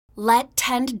Let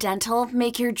Tend Dental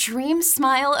make your dream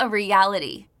smile a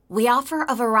reality. We offer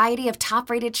a variety of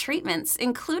top-rated treatments,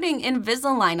 including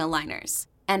Invisalign aligners.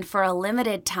 And for a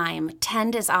limited time,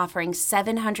 Tend is offering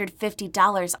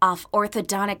 $750 off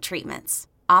orthodontic treatments.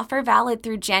 Offer valid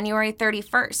through January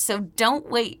 31st, so don't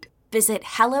wait. Visit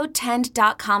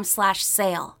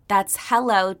hellotend.com/sale. That's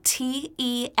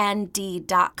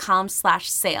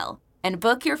hellotend.com/sale. And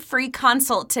book your free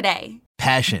consult today.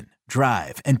 Passion,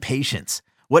 drive, and patience.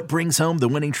 What brings home the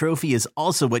winning trophy is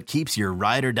also what keeps your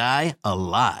ride or die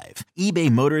alive.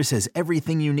 eBay Motors has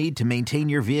everything you need to maintain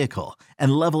your vehicle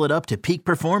and level it up to peak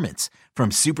performance, from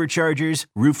superchargers,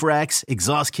 roof racks,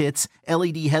 exhaust kits,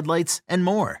 LED headlights, and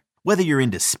more. Whether you're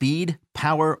into speed,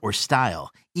 power, or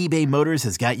style, eBay Motors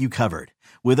has got you covered.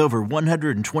 With over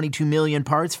 122 million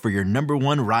parts for your number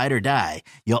one ride or die,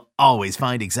 you'll always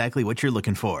find exactly what you're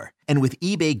looking for. And with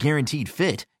eBay Guaranteed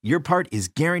Fit, your part is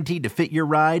guaranteed to fit your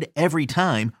ride every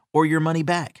time or your money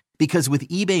back. Because with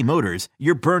eBay Motors,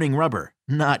 you're burning rubber,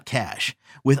 not cash.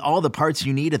 With all the parts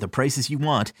you need at the prices you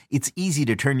want, it's easy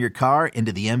to turn your car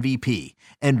into the MVP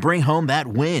and bring home that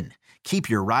win. Keep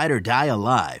your ride or die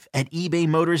alive at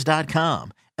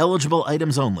ebaymotors.com. Eligible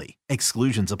items only.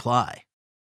 Exclusions apply.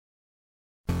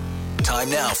 Time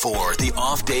now for the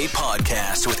Off Day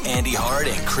Podcast with Andy Hart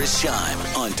and Chris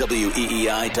Scheim on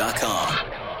WEEI.com.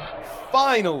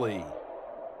 Finally,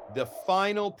 the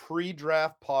final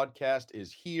pre-draft podcast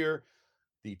is here.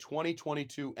 The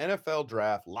 2022 NFL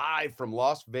Draft, live from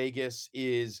Las Vegas,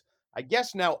 is, I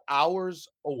guess, now hours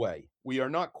away. We are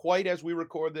not quite, as we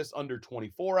record this, under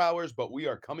 24 hours, but we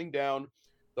are coming down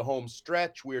the home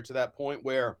stretch. We are to that point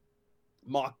where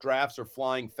mock drafts are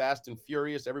flying fast and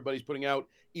furious. Everybody's putting out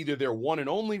either their one and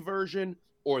only version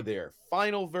or their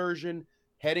final version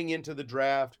heading into the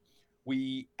draft.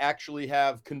 We actually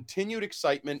have continued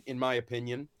excitement, in my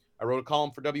opinion. I wrote a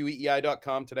column for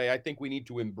WEEI.com today. I think we need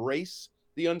to embrace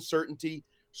the uncertainty.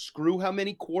 Screw how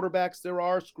many quarterbacks there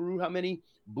are. Screw how many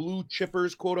blue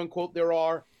chippers, quote unquote, there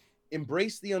are.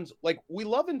 Embrace the we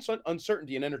love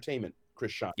uncertainty in entertainment,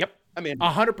 Chris Scheim. Yep. I mean,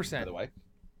 100%. By the way.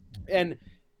 And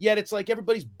yet it's like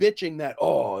everybody's bitching that,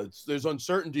 there's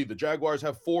uncertainty. The Jaguars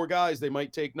have 4 guys they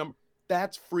might take number.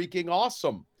 That's freaking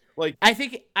awesome. Like, I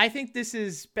think this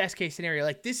is best case scenario.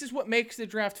 Like, this is what makes the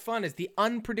draft fun, is the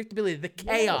unpredictability, the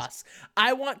chaos. Yes.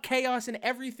 I want chaos in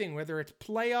everything, whether it's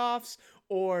playoffs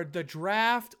or the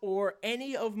draft or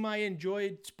any of my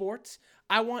enjoyed sports.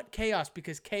 I want chaos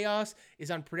because chaos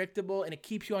is unpredictable and it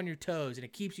keeps you on your toes and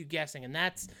it keeps you guessing. And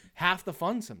that's half the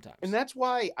fun sometimes. And that's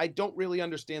why I don't really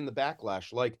understand the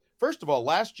backlash. Like, first of all,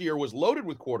 last year was loaded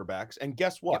with quarterbacks. And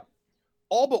guess what? Yep.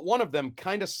 All but one of them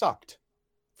kind of sucked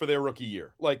for their rookie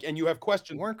year. Like, and you have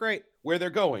questions weren't great where they're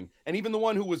going. And even the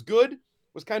one who was good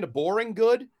was kind of boring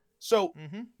good. So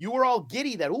you were all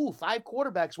giddy that, 5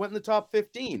 quarterbacks went in the top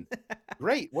 15.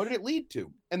 Great. What did it lead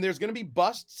to? And there's going to be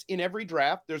busts in every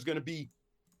draft. There's going to be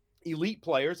elite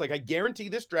players. Like, I guarantee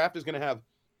this draft is going to have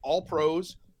all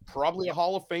pros, probably a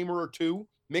Hall of Famer or 2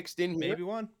 mixed in here. Maybe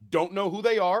 1. Don't know who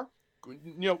they are.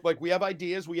 We have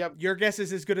ideas. Your guess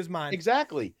is as good as mine.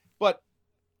 Exactly. But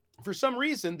for some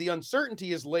reason, the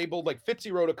uncertainty is labeled, like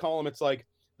Fitzy wrote a column. It's like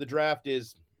the draft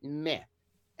is meh.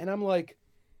 And I'm like,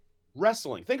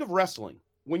 wrestling. Think of wrestling.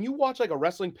 When you watch like a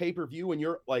wrestling pay-per-view and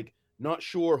you're like not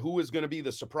sure who is going to be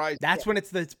the surprise. That's when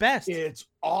it's best. It's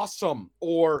awesome.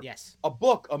 Or yes, a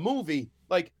book, a movie.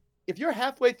 Like, if you're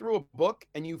halfway through a book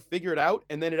and you figure it out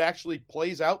and then it actually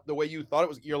plays out the way you thought it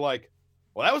was, you're like,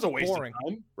 well, that was a waste of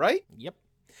time, right? Yep.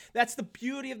 That's the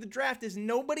beauty of the draft, is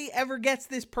nobody ever gets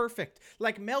this perfect.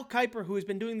 Like Mel Kiper, who has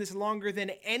been doing this longer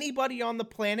than anybody on the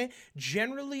planet,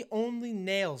 generally only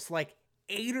nails like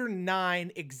 8 or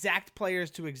 9 exact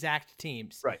players to exact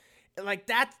teams. Right. Like,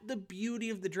 that's the beauty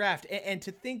of the draft. And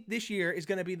to think this year is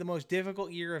going to be the most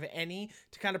difficult year of any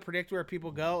to kind of predict where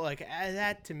people go, like,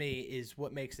 that to me is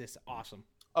what makes this awesome.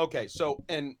 Okay, so,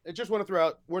 and I just want to throw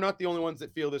out, we're not the only ones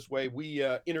that feel this way. We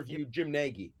interviewed Jim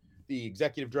Nagy, the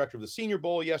executive director of the Senior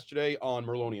Bowl, yesterday on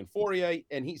Merloni and Fourier,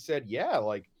 and he said, yeah,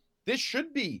 like, this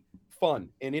should be fun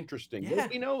and interesting. Yeah.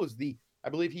 Nobody knows I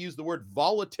believe he used the word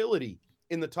volatility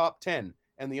in the top 10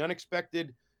 and the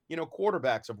unexpected,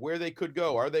 quarterbacks of where they could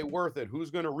go. Are they worth it? Who's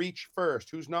going to reach first?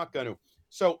 Who's not going to?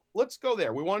 So let's go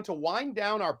there. We wanted to wind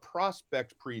down our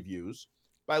prospect previews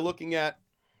by looking at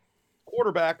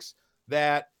quarterbacks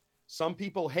that some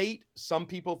people hate, some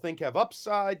people think have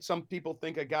upside, some people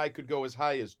think a guy could go as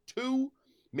high as 2,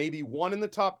 maybe 1 in the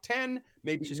top 10,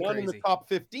 maybe 1 in the top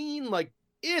 15. Like,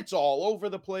 it's all over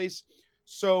the place.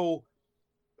 So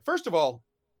first of all,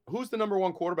 who's the number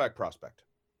 1 quarterback prospect?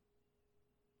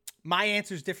 My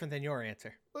answer is different than your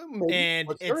answer. Maybe. And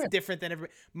What's your it's answer? different than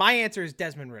everybody. My answer is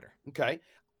Desmond Ritter. Okay.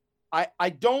 I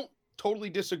don't totally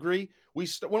disagree.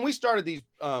 When we started these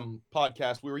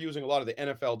podcasts, we were using a lot of the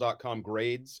NFL.com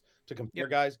grades to compare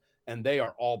guys, and they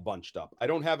are all bunched up. I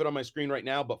don't have it on my screen right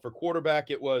now, but for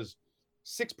quarterback, it was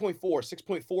 6.4,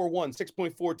 6.41,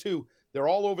 6.42. They're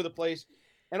all over the place.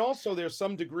 And also there's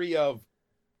some degree of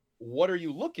what are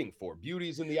you looking for?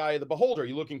 Beauty's in the eye of the beholder. Are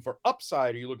you looking for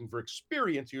upside? Are you looking for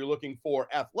experience? Are you looking for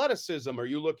athleticism? Are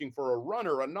you looking for a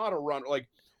runner, not a runner? Like,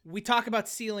 we talk about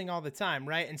ceiling all the time,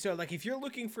 right? And so, like, if you're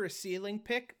looking for a ceiling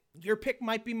pick, your pick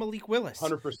might be Malik Willis.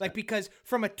 100%. Like, because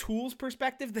from a tools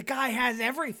perspective, the guy has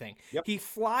everything. Yep. He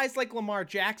flies like Lamar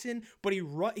Jackson, but he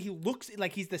looks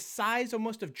like he's the size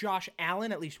almost of Josh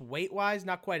Allen, at least weight-wise,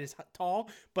 not quite as tall.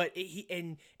 But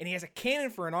he has a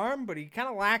cannon for an arm, but he kind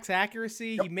of lacks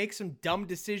accuracy. Yep. He makes some dumb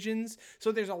decisions.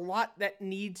 So there's a lot that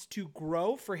needs to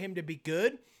grow for him to be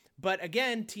good. But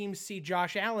again, teams see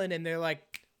Josh Allen and they're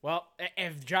like, well,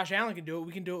 if Josh Allen can do it,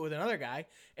 we can do it with another guy.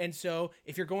 And so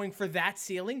if you're going for that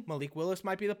ceiling, Malik Willis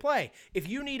might be the play. If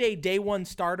you need a day one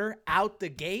starter out the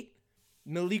gate,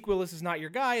 Malik Willis is not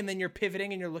your guy. And then you're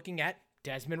pivoting and you're looking at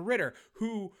Desmond Ritter,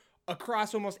 who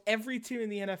across almost every team in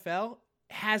the NFL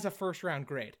has a first round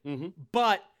grade. Mm-hmm.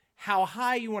 But how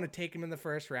high you want to take him in the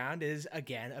first round is,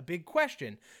 again, a big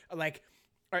question. Like,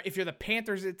 or if you're the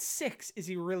Panthers at 6, is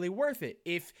he really worth it?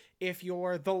 If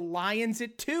you're the Lions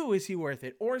at 2, is he worth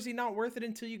it? Or is he not worth it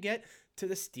until you get to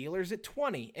the Steelers at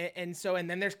 20? And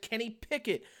then there's Kenny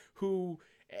Pickett, who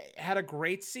had a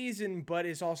great season, but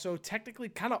is also technically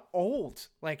kind of old,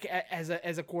 like as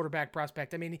a quarterback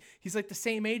prospect. I mean, he's like the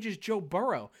same age as Joe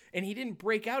Burrow, and he didn't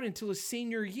break out until his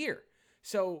senior year.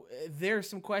 So there's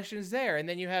some questions there. And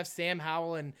then you have Sam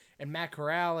Howell and Matt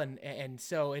Corral, and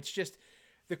so it's just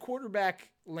the quarterback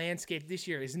landscape this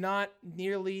year is not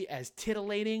nearly as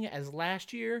titillating as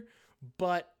last year,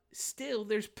 but still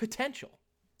there's potential.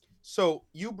 So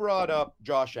you brought up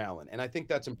Josh Allen, and I think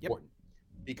that's important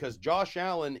because Josh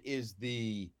Allen is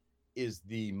the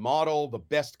model, the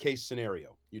best case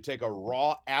scenario. You take a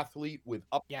raw athlete with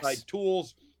upside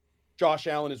tools. Josh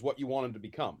Allen is what you want him to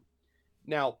become.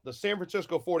 Now, the San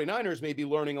Francisco 49ers may be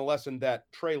learning a lesson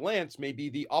that Trey Lance may be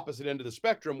the opposite end of the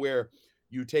spectrum, where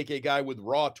you take a guy with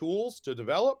raw tools to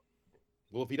develop.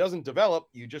 Well, if he doesn't develop,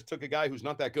 you just took a guy who's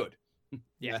not that good.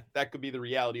 Yeah, that could be the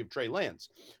reality of Trey Lance.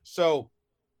 So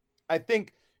I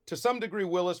think to some degree,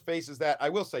 Willis faces that. I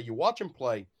will say, you watch him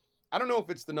play. I don't know if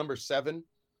it's the number 7.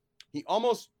 He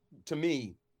almost, to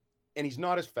me, and he's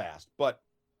not as fast, but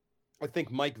I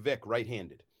think Mike Vick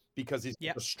right-handed, because he's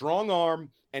got a strong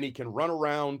arm and he can run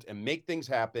around and make things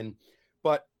happen.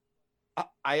 But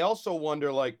I also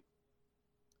wonder, like,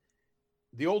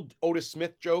 the old Otis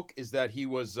Smith joke is that he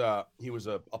was a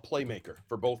playmaker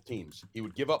for both teams. He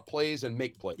would give up plays and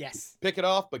make plays. Yes. Pick it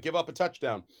off, but give up a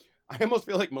touchdown. I almost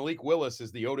feel like Malik Willis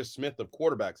is the Otis Smith of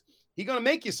quarterbacks. He's going to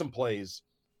make you some plays,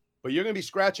 but you're going to be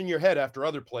scratching your head after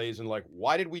other plays and like,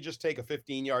 why did we just take a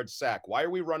 15-yard sack? Why are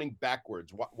we running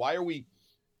backwards? Why are we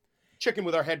chicken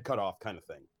with our head cut off kind of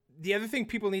thing? The other thing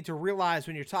people need to realize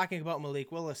when you're talking about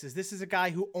Malik Willis is this is a guy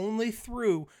who only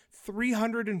threw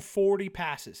 340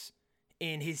 passes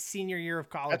in his senior year of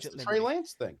college. That's the Trey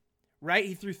Lance thing. Right?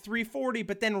 He threw 340,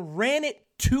 but then ran it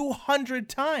 200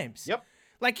 times. Yep.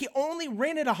 Like, he only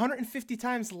ran it 150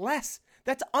 times less.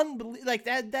 That's unbelievable. Like,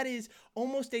 that is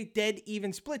almost a dead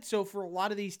even split. So for a lot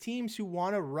of these teams who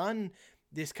want to run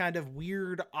this kind of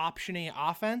weird optioning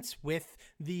offense with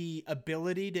the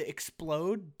ability to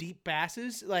explode deep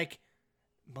passes, like,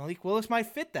 Malik Willis might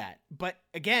fit that. But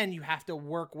again, you have to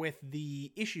work with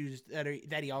the issues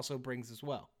that he also brings as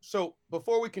well. So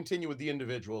before we continue with the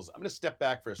individuals, I'm going to step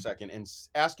back for a second and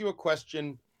ask you a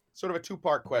question, sort of a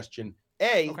 2-part question.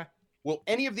 Will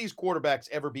any of these quarterbacks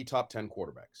ever be top 10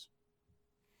 quarterbacks?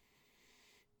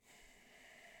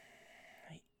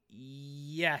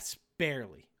 Yes,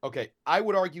 barely. Okay, I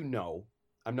would argue no.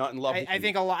 I'm not in love with I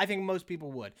think most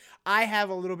people would. I have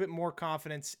a little bit more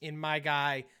confidence in my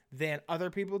guy than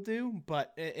other people do,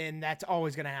 and that's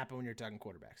always going to happen when you're talking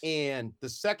quarterbacks. And the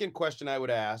second question I would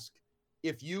ask,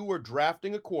 if you were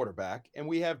drafting a quarterback, and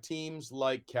we have teams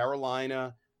like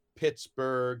Carolina,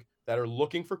 Pittsburgh, that are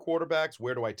looking for quarterbacks,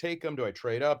 where do I take them? Do I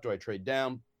trade up? Do I trade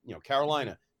down? You know,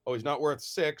 Carolina, oh, he's not worth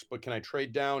 6, but can I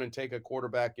trade down and take a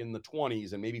quarterback in the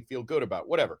 20s and maybe feel good about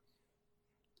whatever?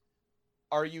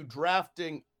 Are you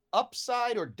drafting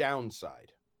upside or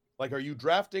downside? Like, are you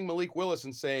drafting Malik Willis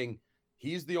and saying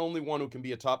he's the only one who can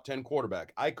be a top 10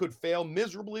 quarterback? I could fail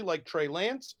miserably like Trey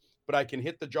Lance, but I can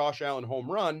hit the Josh Allen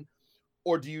home run.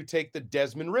 Or do you take the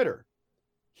Desmond Ritter?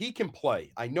 He can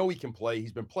play. I know he can play.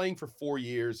 He's been playing for 4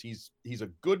 years. He's a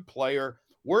good player.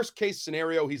 Worst case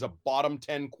scenario, he's a bottom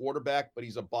 10 quarterback, but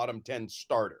he's a bottom 10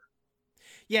 starter.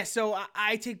 Yeah, so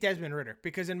I take Desmond Ridder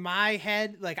because in my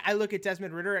head, like I look at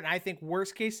Desmond Ridder and I think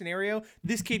worst case scenario,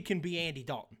 this kid can be Andy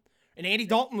Dalton. And Andy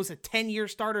Dalton was a 10-year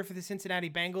starter for the Cincinnati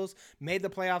Bengals, made the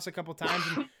playoffs a couple times.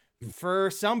 And for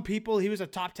some people, he was a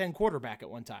top 10 quarterback at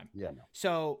one time. Yeah, no.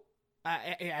 So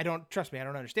I don't, trust me, I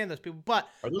don't understand those people. But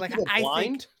Are those like people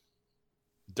blind?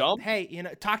 Dumb? Hey,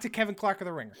 talk to Kevin Clark of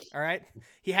The Ringer, all right?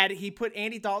 He put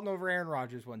Andy Dalton over Aaron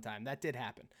Rodgers one time. That did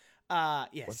happen.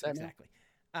 Yes, exactly.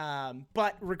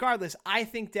 But regardless, I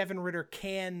think Desmond Ridder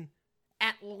can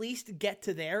at least get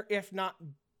to there, if not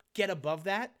get above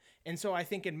that. And so I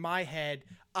think in my head,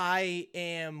 I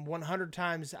am 100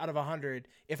 times out of 100.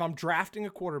 If I'm drafting a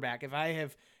quarterback, if I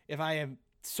have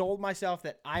sold myself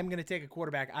that I'm going to take a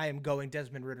quarterback, I am going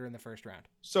Desmond Ridder in the first round.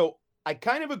 So I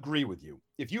kind of agree with you.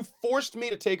 If you forced me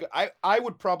to take, I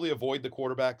would probably avoid the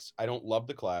quarterbacks. I don't love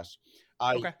the class.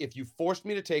 Okay. If you forced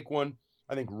me to take one,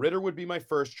 I think Ridder would be my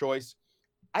first choice.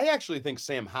 I actually think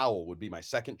Sam Howell would be my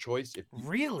second choice. If you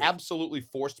Really? absolutely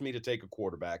forced me to take a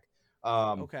quarterback.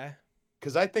 Okay.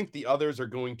 Because I think the others are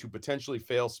going to potentially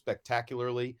fail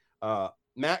spectacularly.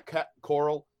 Matt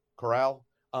Corral.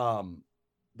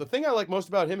 The thing I like most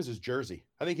about him is his jersey.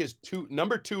 I think his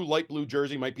number 2 light blue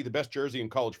jersey might be the best jersey in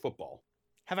college football.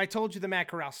 Have I told you the Matt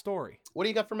Corral story? What do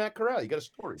you got for Matt Corral? You got a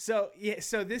story. So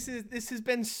this has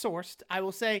been sourced. I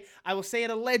will say it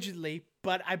allegedly,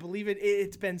 but I believe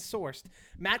it's been sourced.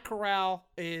 Matt Corral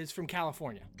is from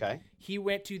California. Okay. He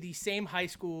went to the same high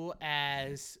school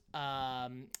as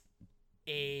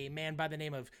a man by the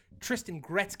name of Tristan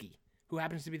Gretzky, who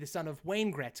happens to be the son of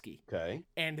Wayne Gretzky. Okay.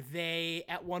 And they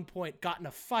at one point got in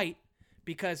a fight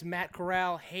because Matt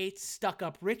Corral hates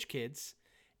stuck-up rich kids,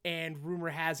 and rumor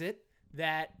has it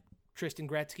that Tristan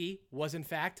Gretzky was in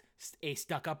fact a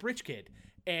stuck-up rich kid.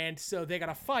 And so they got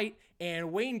a fight,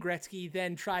 and Wayne Gretzky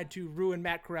then tried to ruin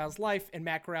Matt Corral's life, and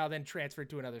Matt Corral then transferred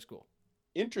to another school.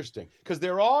 Interesting. Because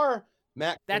there are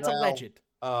That's alleged.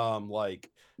 Like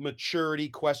maturity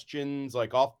questions,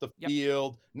 like off the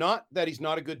field. Not that he's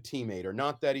not a good teammate or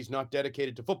not that he's not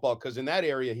dedicated to football, because in that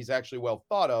area he's actually well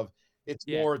thought of. It's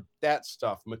more that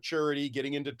stuff, maturity,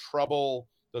 getting into trouble.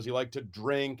 Does he like to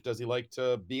drink? Does he like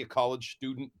to be a college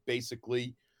student,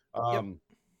 basically? And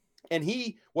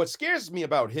what scares me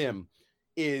about him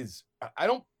is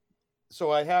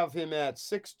so I have him at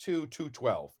 6'2",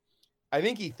 212. I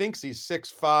think he thinks he's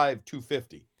 6'5",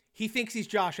 250. He thinks he's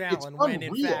Josh Allen when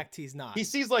in fact he's not. He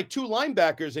sees like 2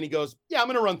 linebackers and he goes, yeah, I'm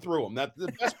going to run through them. That's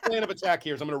the best plan of attack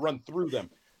here is I'm going to run through them.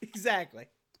 Exactly.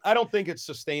 I don't think it's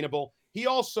sustainable. He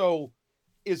also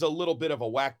is a little bit of a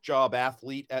whack job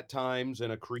athlete at times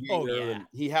and a creator. And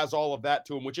he has all of that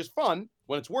to him, which is fun.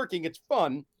 When it's working, it's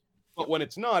fun. But when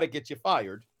it's not, it gets you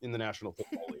fired in the National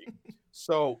Football League.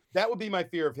 So that would be my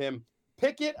fear of him.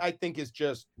 Pickett, I think, is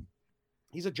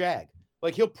he's a jag.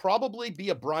 Like, he'll probably be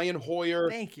a Brian Hoyer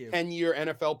 10-year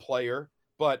NFL player,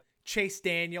 but Chase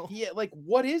Daniel. Yeah, like,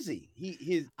 what is he?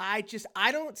 I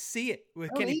don't see it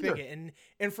with Kenny Pickett.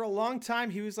 And for a long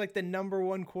time, he was like the number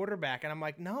 1 quarterback. And I'm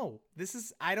like, no,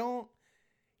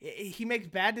 he makes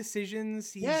bad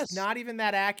decisions. He's not even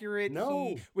that accurate.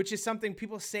 No. Which is something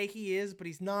people say he is, but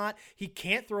he's not. He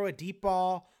can't throw a deep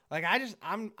ball. Like,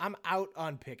 I'm out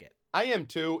on Pickett. I am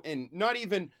too. And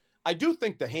I do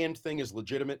think the hand thing is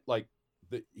legitimate. Like,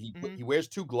 he wears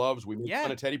 2 gloves. We made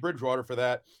fun of Teddy Bridgewater for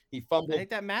that. He fumbled I think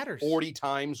that matters 40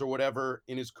 times or whatever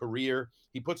in his career.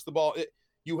 He puts the ball.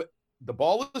 The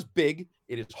ball is big.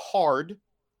 It is hard.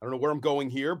 I don't know where I'm going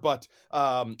here, but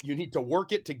you need to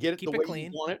work it to get it the way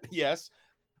you want it. Yes.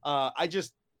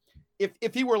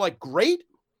 If he were like great,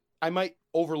 I might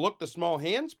overlook the small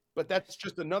hands, but that's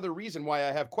just another reason why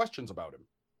I have questions about him.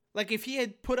 Like, if he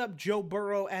had put up Joe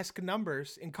Burrow-esque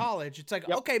numbers in college, it's like,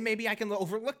 okay, maybe I can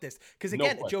overlook this. Because,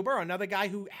 again, Joe Burrow, another guy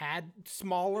who had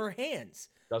smaller hands.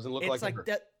 Doesn't look like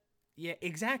that. Yeah,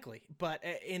 exactly. But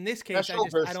in this case, special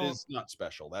versus not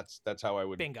special. That's how I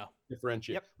would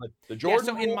differentiate. Yep. Like the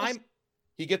Jordan rules,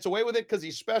 he gets away with it because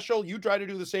he's special. You try to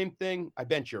do the same thing, I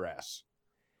bench your ass.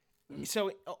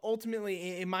 So,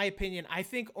 ultimately, in my opinion, I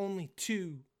think only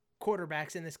 2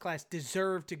 quarterbacks in this class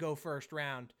deserve to go first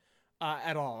round.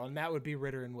 At all, and that would be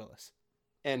Ridder and Willis.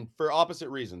 And for opposite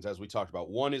reasons, as we talked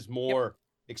about. One is more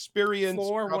experience.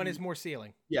 One is more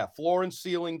ceiling. Yeah, floor and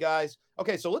ceiling guys.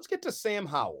 Okay, so let's get to Sam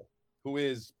Howell, who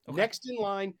is next in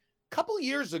line. A couple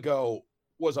years ago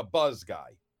was a buzz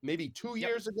guy. Maybe 2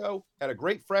 years ago, had a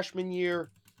great freshman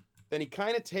year. Then he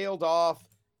kind of tailed off.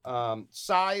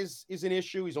 Size is an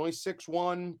issue. He's only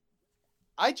 6'1".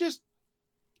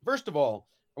 First of all,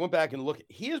 I went back and looked.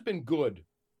 He has been good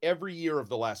every year of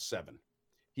the last 7.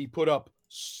 He put up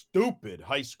stupid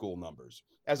high school numbers.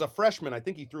 As a freshman, I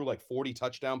think he threw like 40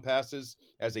 touchdown passes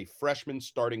as a freshman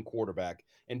starting quarterback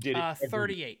and did it every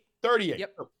 38. 38.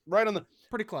 Yep. Right on the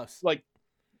Pretty close. like.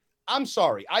 I'm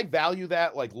sorry. I value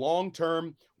that like long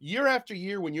term, year after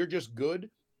year when you're just good,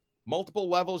 multiple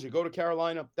levels. You go to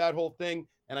Carolina, that whole thing.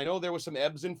 And I know there was some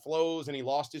ebbs and flows, and he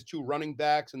lost his 2 running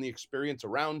backs and the experience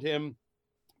around him.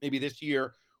 Maybe this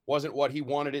year wasn't what he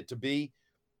wanted it to be,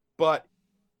 but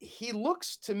he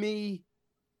looks to me,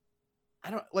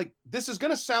 I don't like, this is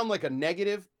going to sound like a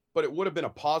negative, but it would have been a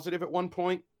positive at one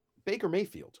point. Baker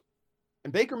Mayfield.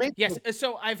 And Baker Mayfield. Yes.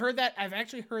 So I've heard that. I've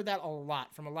actually heard that a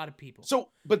lot from a lot of people. So,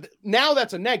 but now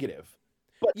that's a negative.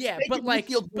 But yeah, Baker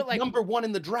Mayfield was number 1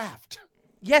 in the draft.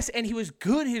 Yes, and he was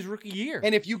good his rookie year.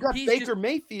 And if you got Baker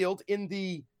Mayfield in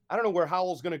the, I don't know where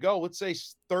Howell's going to go, let's say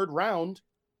 3rd round,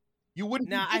 you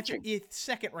wouldn't be pitching. It's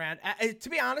 2nd round. To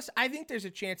be honest, I think there's a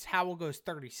chance Howell goes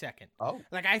 32nd. Oh.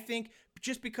 Like, I think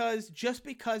just because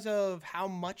of how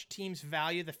much teams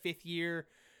value the 5th year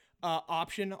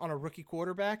option on a rookie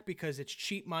quarterback because it's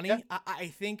cheap money, yeah.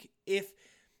 I think if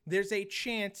there's a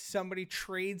chance somebody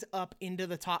trades up into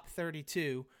the top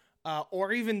 32,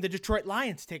 or even the Detroit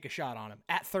Lions take a shot on him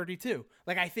at 32.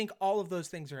 Like, I think all of those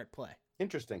things are at play.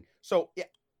 Interesting. So yeah,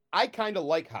 I kind of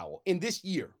like Howell in this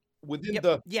year within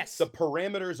the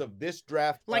parameters of this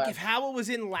draft class. Like, if Howell was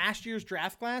in last year's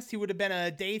draft class, he would have been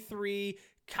a day 3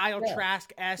 Kyle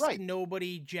Trask-esque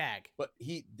nobody jag. But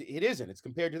it isn't. It's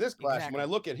compared to this class. Exactly. When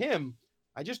I look at him,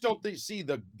 I just don't see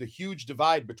the huge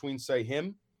divide between, say,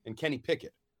 him and Kenny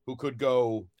Pickett, who could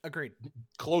go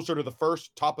closer to the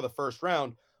top of the first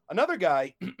round. Another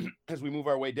guy, as we move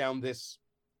our way down this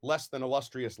less than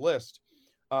illustrious list,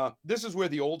 this is where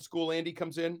the old school Andy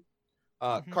comes in,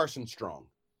 Carson Strong.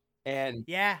 And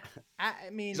yeah, I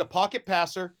mean, he's a pocket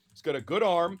passer. He's got a good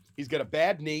arm. He's got a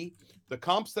bad knee. The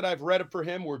comps that I've read for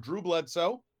him were Drew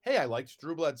Bledsoe. Hey, I liked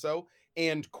Drew Bledsoe.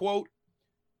 And, quote,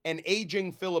 an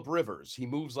aging Phillip Rivers. He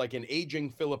moves like an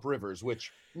aging Phillip Rivers,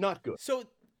 which not good. So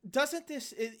doesn't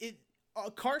this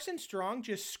Carson Strong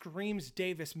just screams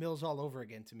Davis Mills all over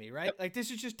again to me, right? Yep. Like, this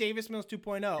is just Davis Mills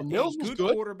 2.0. And Mills was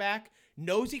good quarterback,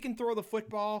 knows he can throw the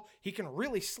football. He can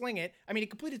really sling it. I mean, he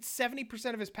completed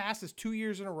 70% of his passes 2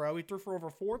 years in a row. He threw for over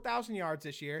 4,000 yards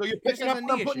this year. So you're picking up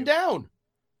what I'm putting down.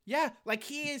 Yeah, like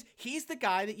he's the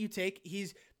guy that you take.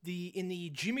 He's in the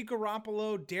Jimmy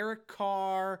Garoppolo, Derek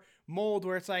Carr mold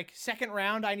where it's like 2nd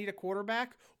round, I need a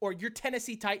quarterback, or you're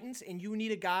Tennessee Titans and you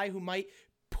need a guy who might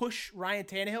push Ryan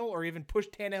Tannehill or even push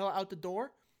Tannehill out the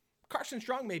door. Carson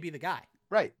Strong may be the guy.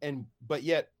 Right. But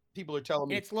yet people are telling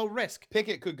me it's low risk.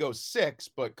 Pickett could go 6,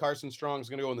 but Carson Strong is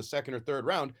going to go in the 2nd or 3rd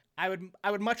round. I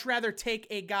would much rather take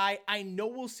a guy I know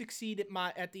will succeed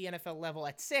at the NFL level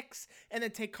at 6 and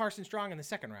then take Carson Strong in the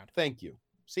 2nd round. Thank you.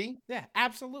 See? Yeah,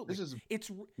 absolutely.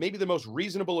 It's maybe the most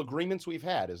reasonable agreements we've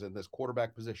had is in this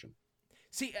quarterback position.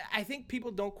 See, I think people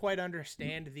don't quite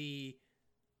understand the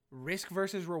risk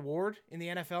versus reward in the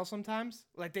NFL sometimes.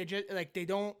 Like, they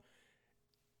don't.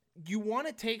 You want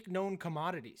to take known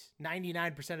commodities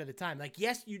 99% of the time. Like,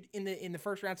 yes, you in the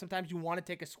first round sometimes you want to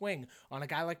take a swing on a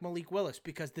guy like Malik Willis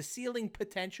because the ceiling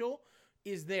potential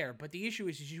is there. But the issue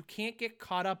is you can't get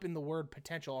caught up in the word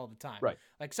potential all the time. Right.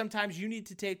 Like, sometimes you need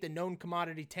to take the known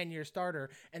commodity 10-year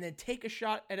starter and then take a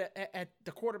shot at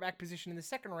the quarterback position in the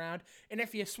 2nd round. And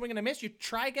if you swing and a miss, you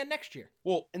try again next year.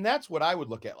 Well, and that's what I would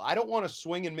look at. I don't want to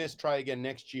swing and miss, try again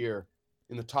next year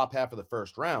in the top half of the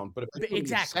 1st round. But if it's in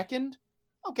the 2nd,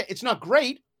 okay, it's not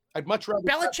great. I'd much rather.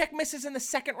 Belichick misses in the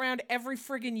 2nd round every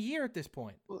friggin' year at this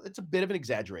point. Well, it's a bit of an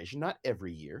exaggeration. Not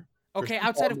every year. Okay,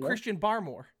 outside of Christian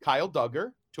Barmore. Kyle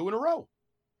Duggar, 2 in a row.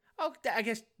 Oh, I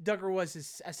guess Duggar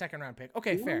was a 2nd round pick.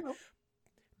 Okay, fair.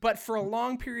 But for a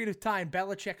long period of time,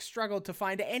 Belichick struggled to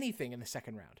find anything in the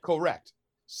 2nd round. Correct.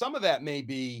 Some of that may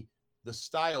be the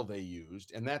style they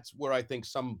used, and that's where I think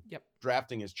some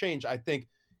drafting has changed. I think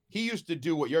he used to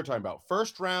do what you're talking about.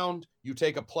 1st round, you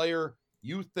take a player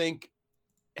you think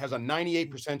has a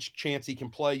 98% chance he can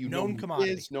play. Known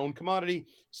commodity. Known commodity.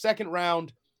 2nd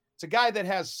round, it's a guy that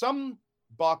has some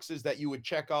boxes that you would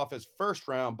check off as 1st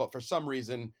round, but for some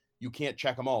reason you can't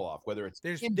check them all off. Whether it's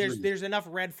there's enough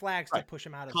red flags to push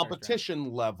him out of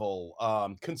competition level,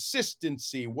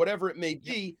 consistency, whatever it may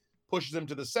be, pushes him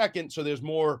to the 2nd. So there's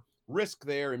more risk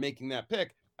there in making that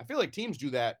pick. I feel like teams do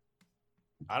that.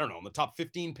 I don't know, in the top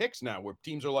 15 picks now, where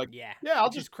teams are like, I'll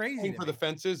just swing for the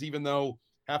fences, even though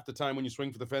half the time when you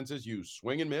swing for the fences, you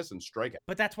swing and miss and strike out.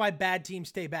 But that's why bad teams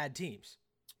stay bad teams.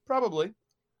 Probably.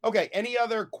 Okay, any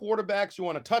other quarterbacks you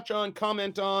want to touch on,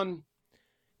 comment on?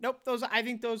 Nope, I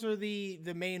think those are the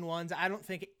main ones. I don't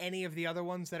think any of the other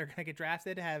ones that are going to get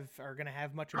drafted are going to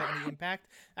have much of any impact.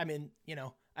 I mean,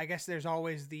 I guess there's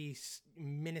always the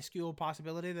minuscule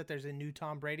possibility that there's a new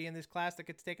Tom Brady in this class that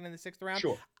gets taken in the 6th round.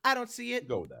 Sure. I don't see it.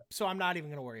 Go with that. So I'm not even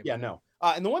going to worry about Yeah, it. no.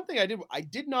 And the one thing I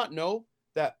did not know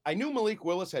that I knew Malik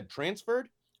Willis had transferred.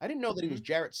 I didn't know that he was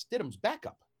Jarrett Stidham's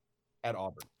backup at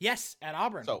Auburn. Yes, at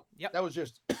Auburn. So yep. that was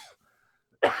just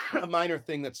a minor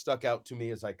thing that stuck out to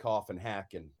me as I cough and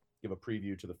hack and give a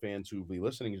preview to the fans who will be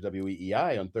listening to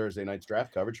WEEI on Thursday night's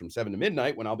draft coverage from 7 to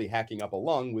midnight when I'll be hacking up a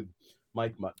lung with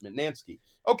Mike Mutnansky.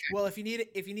 Okay. Well, if you need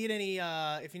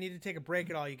to take a break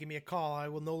at all, you give me a call. I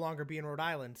will no longer be in Rhode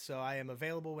Island, so I am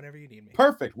available whenever you need me.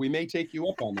 Perfect. We may take you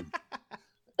up on them.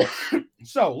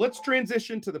 So let's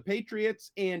transition to the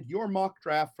Patriots and your mock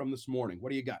draft from this morning. What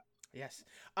do you got? Yes.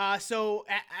 So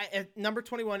at number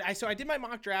 21, I did my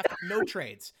mock draft, no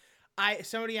trades.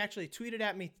 Somebody actually tweeted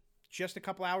at me just a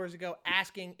couple hours ago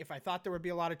asking if I thought there would be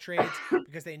a lot of trades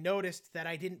because they noticed that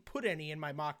I didn't put any in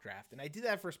my mock draft. And I did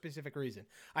that for a specific reason.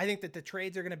 I think that the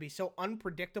trades are going to be so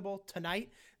unpredictable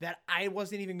tonight that I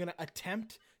wasn't even going to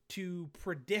attempt to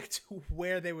predict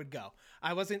where they would go.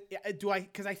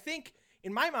 Because I think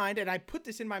in my mind, and I put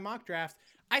this in my mock draft,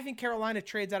 I think Carolina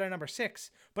trades out of number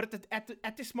 6, but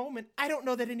at this moment, I don't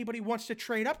know that anybody wants to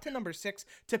trade up to number 6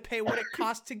 to pay what it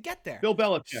costs to get there. Bill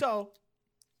Belichick. So,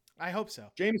 I hope so.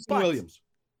 Jameson Williams.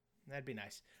 That'd be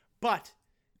nice. But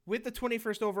with the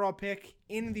 21st overall pick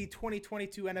in the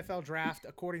 2022 NFL Draft,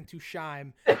 according to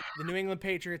Scheim, the New England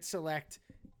Patriots select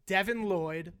Devin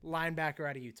Lloyd, linebacker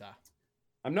out of Utah.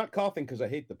 I'm not coughing because I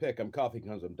hate the pick. I'm coughing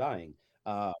because I'm dying.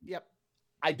 Yep.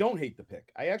 I don't hate the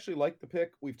pick. I actually like the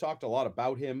pick. We've talked a lot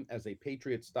about him as a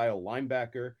Patriot-style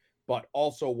linebacker, but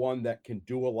also one that can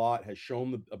do a lot, has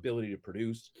shown the ability to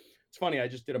produce. It's funny, I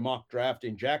just did a mock draft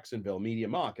in Jacksonville, media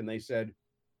mock, and they said,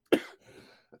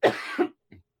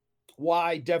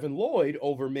 why Devin Lloyd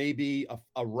over maybe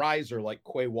a riser like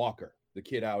Quay Walker, the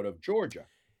kid out of Georgia?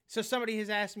 So somebody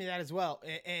has asked me that as well.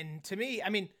 And to me, I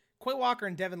mean, Quay Walker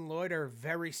and Devin Lloyd are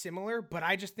very similar, but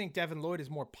I just think Devin Lloyd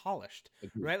is more polished,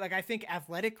 right? Like, I think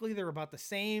athletically they're about the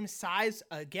same size.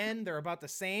 Again, they're about the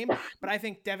same, but I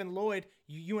think Devin Lloyd,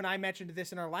 you and I mentioned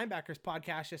this in our linebackers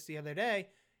podcast just the other day,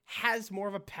 has more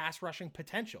of a pass rushing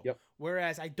potential. Yep.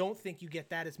 Whereas I don't think you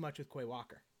get that as much with Quay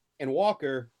Walker. And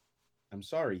Walker, I'm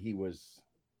sorry, he was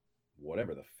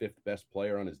whatever, the 5th best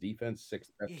player on his defense,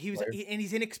 6th best player. And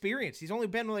he's inexperienced. He's only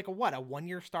been like a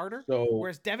 1-year starter. So,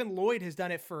 whereas Devin Lloyd has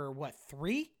done it for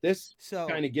 3? This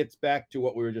kind of gets back to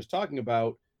what we were just talking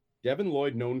about. Devin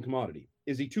Lloyd, known commodity.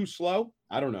 Is he too slow?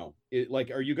 I don't know.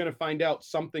 Are you going to find out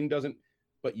something doesn't?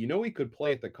 But he could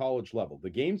play at the college level. The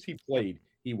games he played,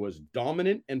 he was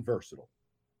dominant and versatile.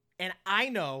 And I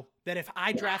know that if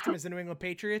I draft him as the New England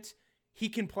Patriots, he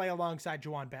can play alongside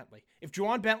Juwan Bentley. If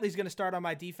Juwan Bentley's going to start on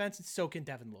my defense, so can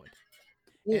Devin Lloyd.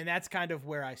 And that's kind of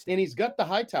where I stand. And he's got the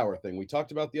Hightower thing we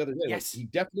talked about the other day. Yes. Like, he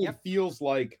definitely feels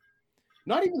like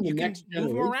not even the next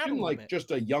generation, like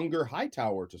just a younger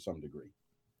Hightower to some degree.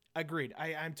 Agreed.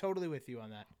 I'm totally with you on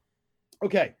that.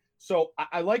 Okay. So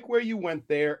I like where you went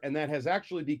there, and that has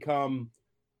actually become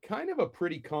kind of a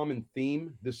pretty common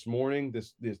theme this morning,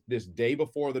 this day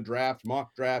before the draft,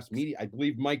 mock drafts, media. I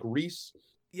believe Mike Reese.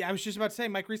 Yeah, I was just about to say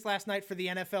Mike Reese last night for the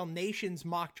NFL Nations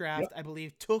mock draft, I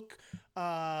believe, took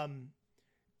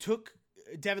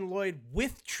Devin Lloyd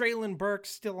with Treylon Burks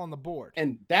still on the board.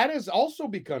 And that has also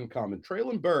become common.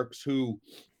 Treylon Burks, who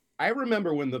I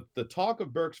remember when the talk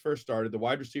of Burks first started, the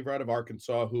wide receiver out of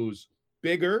Arkansas, who's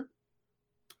bigger,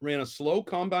 ran a slow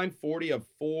combine 40 of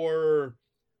 4.56,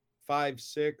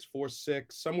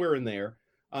 4.6, somewhere in there.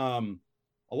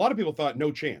 A lot of people thought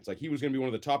no chance. Like, he was going to be one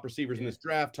of the top receivers in this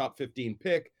draft, top 15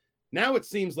 pick. Now it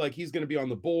seems like he's going to be on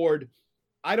the board.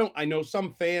 I know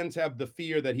some fans have the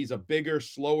fear that he's a bigger,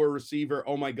 slower receiver.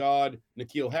 Oh my God,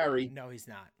 N'Keal Harry. No, he's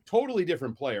not. Totally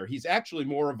different player. He's actually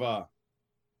more of a,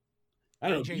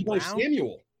 Deebo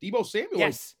Samuel.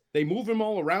 Yes. They move him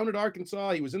all around at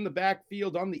Arkansas. He was in the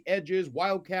backfield, on the edges,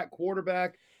 wildcat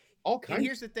quarterback, all kinds. And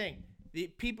here's the thing.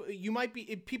 People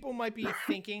might be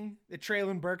thinking that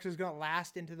Treylon Burks is going to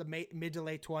last into the mid to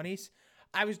late 20s.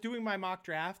 I was doing my mock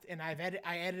draft, and I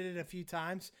edited it a few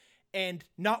times, and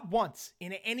not once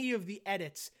in any of the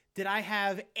edits did I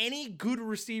have any good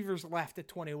receivers left at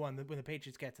 21 when the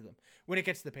Patriots get to them. When it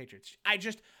gets to the Patriots, I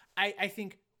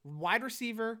think wide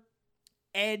receiver,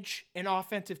 edge, and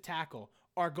offensive tackle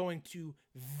are going to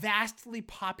vastly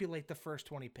populate the first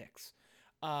 20 picks.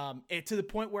 To the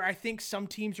point where I think some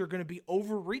teams are going to be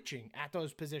overreaching at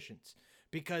those positions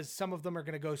because some of them are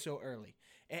going to go so early.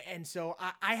 And so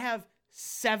I have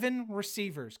 7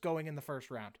 receivers going in the first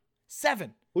round.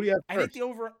 7. Who do you have first? I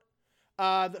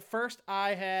think the first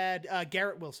I had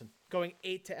Garrett Wilson going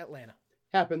 8 to Atlanta.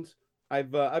 Happens.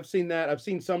 I've seen that. I've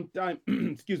seen sometimes,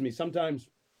 excuse me, sometimes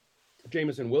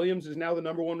Jamison Williams is now the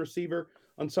number one receiver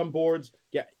on some boards.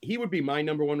 Yeah, he would be my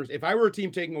number one. If I were a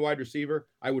team taking a wide receiver,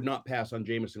 I would not pass on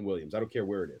Jamison Williams. I don't care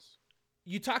where it is.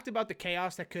 You talked about the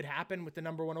chaos that could happen with the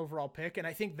number one overall pick, and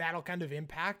I think that'll kind of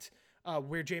impact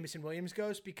where Jamison Williams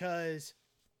goes, because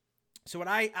so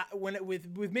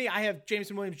with me, I have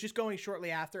Jamison Williams just going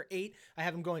shortly after 8. I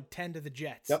have him going 10 to the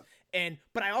Jets. Yep.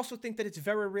 But I also think that it's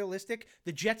very realistic.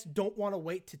 The Jets don't want to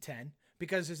wait to 10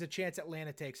 because there's a chance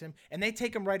Atlanta takes him, and they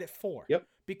take him right at 4. Yep.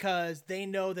 Because they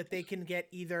know that they can get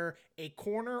either a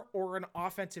corner or an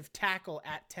offensive tackle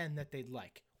at 10 that they'd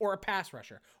like, or a pass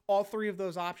rusher. All three of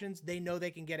those options, they know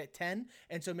they can get at 10,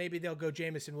 and so maybe they'll go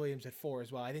Jamison Williams at 4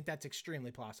 as well. I think that's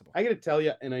extremely possible. I got to tell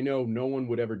you, and I know no one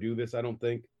would ever do this, I don't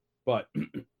think, but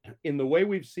in the way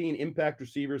we've seen impact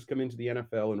receivers come into the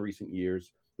NFL in recent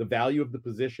years, the value of the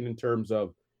position in terms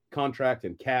of contract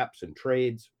and caps and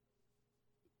trades,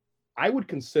 I would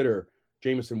consider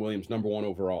Jamison Williams number one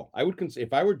overall. I would consider,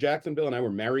 if I were Jacksonville and I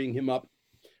were marrying him up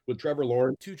with Trevor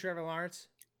Lawrence. To Trevor Lawrence?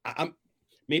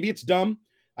 Maybe it's dumb.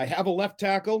 I have a left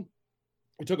tackle.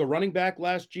 I took a running back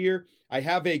last year. I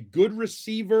have a good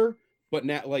receiver, but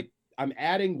now I'm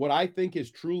adding what I think is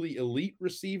truly elite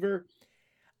receiver.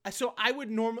 So I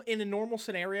would in a normal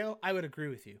scenario, I would agree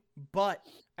with you. But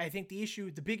I think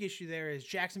the big issue there is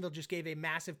Jacksonville just gave a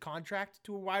massive contract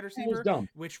to a wide receiver, dumb.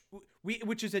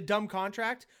 which is a dumb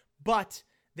contract, but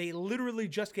they literally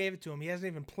just gave it to him. He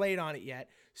hasn't even played on it yet.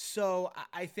 So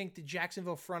I think the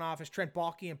Jacksonville front office, Trent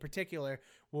Baalke in particular,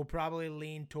 will probably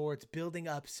lean towards building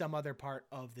up some other part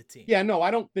of the team. Yeah, no,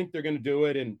 I don't think they're going to do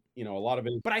it. And, a lot of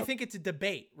it. But I think it's a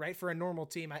debate, right? For a normal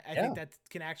team, I think that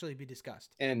can actually be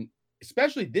discussed. And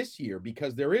especially this year,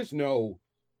 because there is no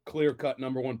clear-cut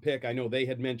number one pick. I know they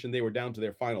had mentioned they were down to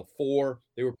their final 4.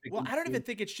 They were picking. Well, I don't even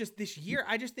think it's just this year.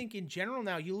 I just think in general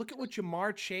now, you look at what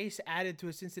Jamar Chase added to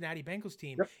a Cincinnati Bengals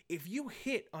team. Yep. If you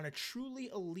hit on a truly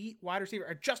elite wide receiver,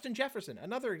 or Justin Jefferson,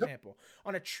 another example,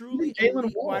 on a truly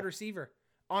elite wide receiver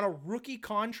on a rookie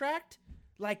contract,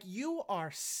 like you are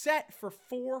set for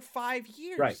 4 or 5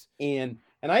 years. Right. And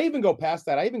I even go past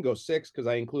that. I even go 6 because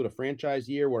I include a franchise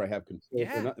year where I have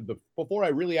control before I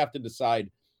really have to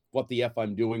decide what the F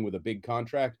I'm doing with a big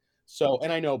contract. So,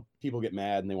 and I know people get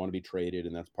mad and they want to be traded,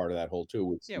 and that's part of that whole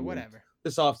too. Whatever.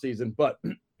 This offseason, but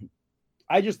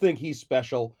I just think he's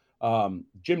special.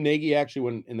 Jim Nagy actually,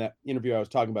 when in that interview I was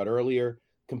talking about earlier,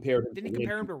 didn't he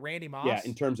compare him to Randy Moss? Yeah,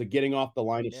 in terms of getting off the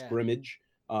line of scrimmage.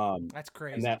 That's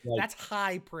crazy. And that's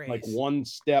high praise. Like one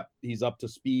step, he's up to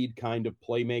speed kind of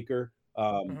playmaker.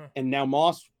 And now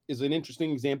Moss is an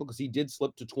interesting example because he did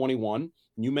slip to 21.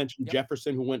 And you mentioned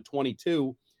Jefferson, who went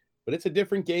 22, but it's a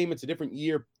different game. It's a different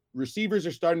year. Receivers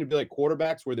are starting to be like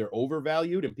quarterbacks where they're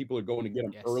overvalued and people are going to get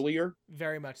them earlier.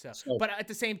 Very much so. But at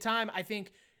the same time, I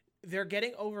think they're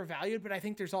getting overvalued, but I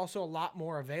think there's also a lot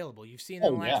more available. You've seen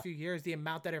in the last few years, the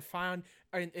amount that are found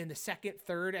in the second,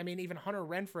 third. I mean, even Hunter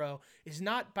Renfrow is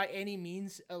not by any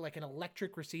means like an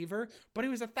electric receiver, but he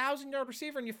was a 1,000-yard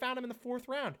receiver, and you found him in the 4th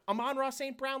round. Amon-Ra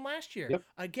St. Brown last year. Yep.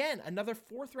 Again, another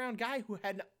 4th round guy who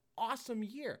had an awesome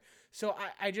year. So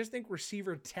I just think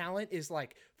receiver talent is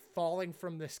like falling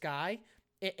from the sky,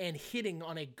 and hitting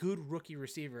on a good rookie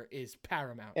receiver is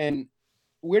paramount. And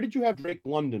where did you have Drake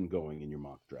London going in your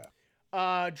mock draft?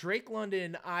 Drake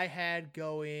London, I had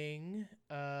going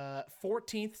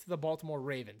 14th to the Baltimore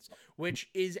Ravens, which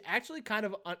is actually kind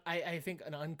of, I think,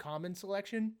 an uncommon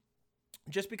selection,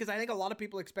 just because I think a lot of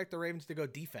people expect the Ravens to go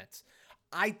defense.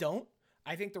 I don't.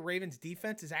 I think the Ravens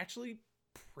defense is actually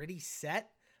pretty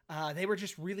set. They were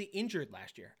just really injured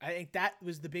last year. I think that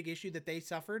was the big issue that they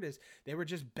suffered, is they were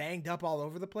just banged up all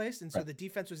over the place. And so the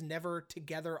defense was never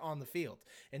together on the field.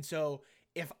 And so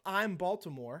if I'm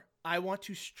Baltimore, I want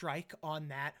to strike on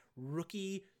that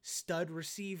rookie stud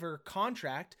receiver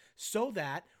contract so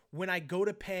that when I go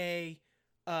to pay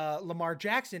Lamar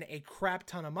Jackson a crap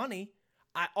ton of money,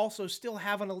 I also still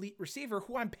have an elite receiver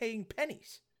who I'm paying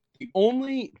pennies. The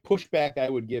only pushback I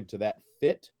would give to that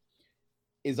fit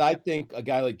is I think a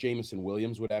guy like Jamison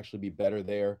Williams would actually be better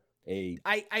there.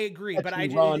 I agree, but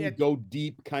go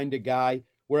deep kind of guy.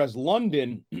 Whereas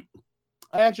London,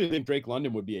 I actually think Drake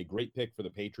London would be a great pick for the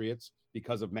Patriots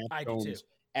because of Matt Jones'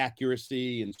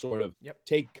 accuracy and sort of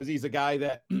because he's a guy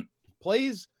that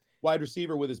plays wide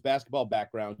receiver with his basketball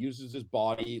background, uses his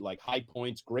body, like high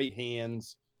points, great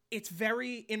hands. It's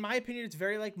very, in my opinion, it's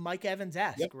very like Mike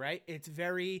Evans-esque, right? It's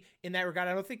very, in that regard,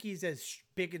 I don't think he's as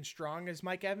big and strong as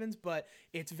Mike Evans, but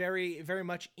it's very, very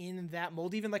much in that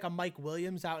mold. Even like a Mike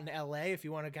Williams out in LA, if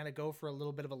you want to kind of go for a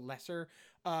little bit of a lesser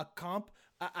comp,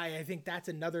 I think that's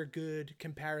another good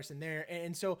comparison there.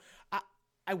 And so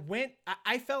I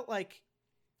I felt like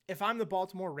if I'm the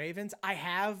Baltimore Ravens, I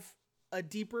have a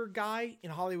deeper guy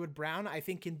in Hollywood Brown. I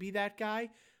think can be that guy.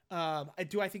 I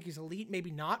think he's elite,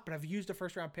 maybe not, but I've used a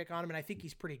first round pick on him and I think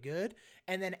he's pretty good.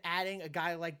 And then adding a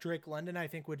guy like Drake London, I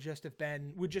think would just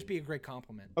be a great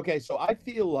compliment. Okay, so I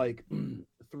feel like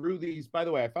through these, by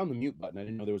the way, I found the mute button. I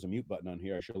didn't know there was a mute button on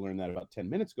here. I should have learned that about 10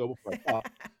 minutes ago before I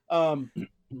thought.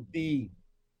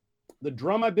 The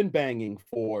drum I've been banging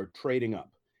for trading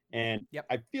up. And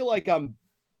I feel like I'm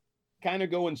kind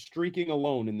of going streaking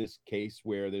alone in this case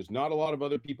where there's not a lot of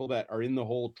other people that are in the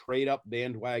whole trade up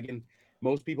bandwagon.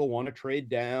 Most people want to trade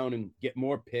down and get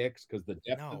more picks because the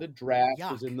depth of the draft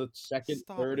is in the second,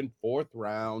 third, and fourth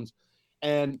rounds.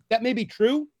 And that may be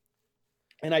true.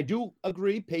 And I do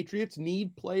agree, Patriots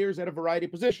need players at a variety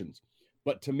of positions.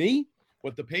 But to me,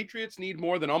 what the Patriots need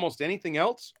more than almost anything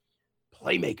else,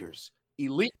 playmakers,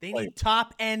 elite They players. need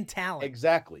top-end talent.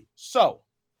 Exactly. So,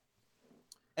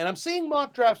 and I'm seeing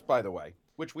mock drafts, by the way,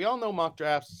 which we all know mock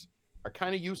drafts are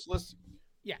kind of useless.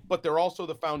 Yeah. But they're also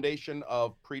the foundation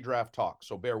of pre-draft talk,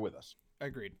 so bear with us.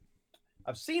 Agreed.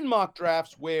 I've seen mock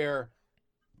drafts where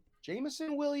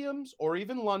Jameson Williams or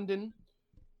even London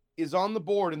is on the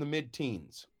board in the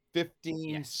mid-teens,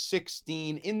 15,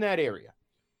 16, in that area.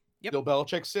 Yep. Bill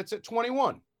Belichick sits at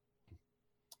 21.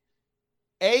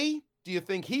 A, do you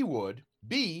think he would?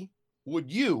 B,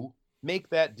 would you make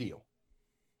that deal?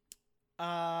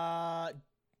 I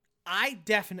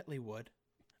definitely would.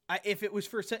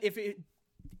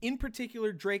 In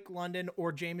particular, Drake London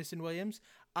or Jameson Williams,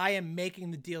 I am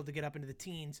making the deal to get up into the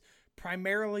teens,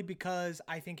 primarily because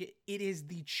I think it is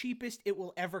the cheapest it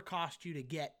will ever cost you to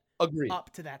get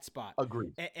up to that spot.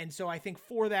 Agreed. And so I think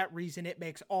for that reason, it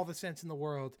makes all the sense in the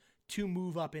world to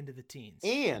move up into the teens.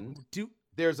 And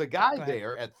there's a guy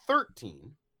there at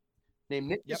 13 named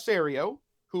Nick Caserio,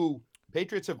 who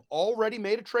Patriots have already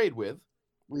made a trade with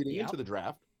leading into the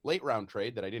draft. Late round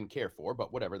trade that I didn't care for,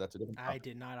 but whatever, that's a different topic. I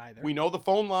did not either. We know the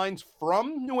phone lines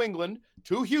from New England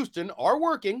to Houston are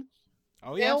working.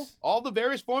 Oh, yes. All the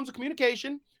various forms of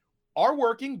communication are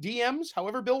working. DMs,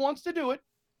 however Bill wants to do it.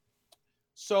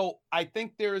 So I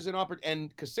think there is an opportunity.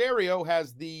 And Caserio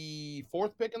has the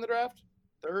fourth pick in the draft?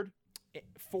 Third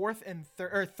and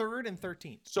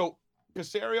 13th. So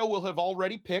Caserio will have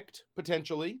already picked,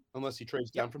 potentially, unless he trades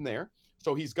down from there.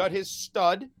 So he's got his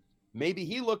stud. Maybe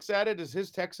he looks at it as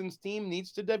his Texans team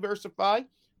needs to diversify.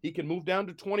 He can move down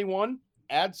to 21,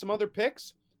 add some other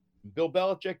picks. Bill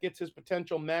Belichick gets his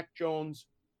potential Mac Jones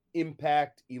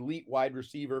impact elite wide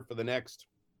receiver for the next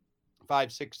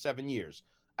 5, 6, 7 years.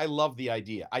 I love the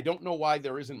idea. I don't know why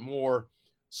there isn't more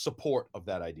support of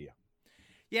that idea.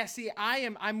 Yeah, see,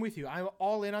 I'm with you. I'm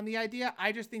all in on the idea.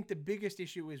 I just think the biggest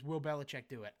issue is, will Belichick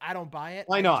do it? I don't buy it.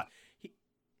 Why not?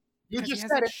 You just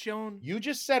said it. You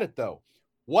just said it, though.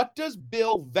 What does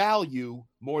Bill value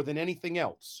more than anything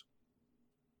else?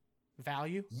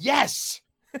 Value? Yes.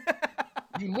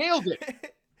 You nailed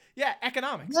it. Yeah,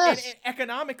 economics. Yes. And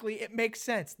economically, it makes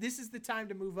sense. This is the time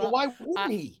to move up. Well, why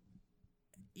wouldn't he?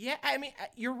 Yeah, I mean,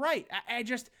 you're right.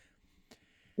 Don't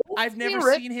I've never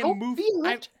fear seen it. him Don't move.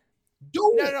 fear it.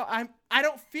 Do it. No, I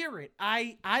don't fear it.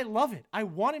 I love it. I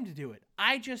want him to do it.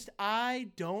 I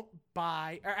don't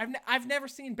buy. Or I've never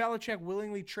seen Belichick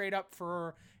willingly trade up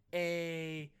for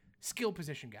a skill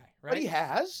position guy, right? But he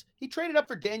has. He traded up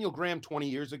for Daniel Graham 20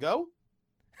 years ago.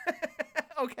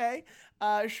 Okay.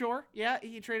 Sure. Yeah,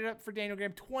 he traded up for Daniel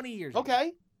Graham 20 years ago.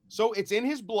 Okay. So it's in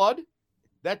his blood.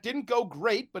 That didn't go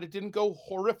great, but it didn't go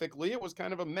horrifically. It was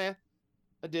kind of a meh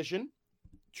addition.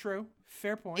 True.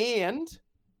 Fair point. And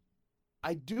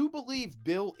I do believe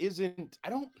Bill isn't,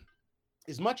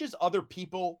 as much as other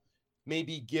people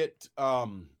maybe get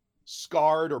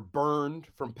scarred or burned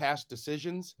from past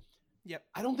decisions. Yep.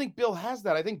 I don't think Bill has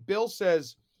that. I think Bill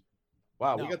says,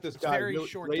 wow, we got this guy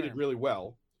rated really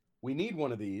well. We need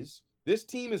one of these. This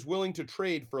team is willing to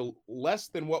trade for less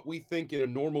than what we think in a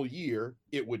normal year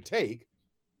it would take.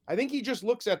 I think he just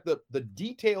looks at the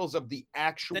details of the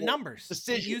actual numbers.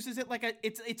 decision. He uses it like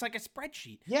it's like a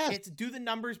spreadsheet. Yes. It's, do the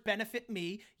numbers benefit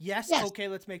me? Yes. Okay,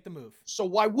 let's make the move. So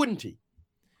why wouldn't he?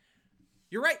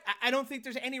 You're right. I don't think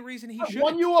there's any reason he should.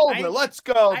 Won you over. Let's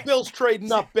go. Bill's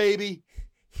trading up, baby.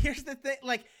 Here's the thing,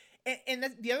 and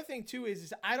the other thing too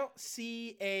is I don't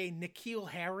see a N'Keal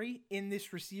Harry in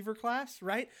this receiver class,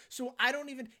 right? So I don't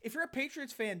even, if you're a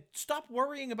Patriots fan, stop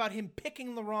worrying about him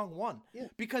picking the wrong one. Yeah.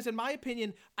 Because in my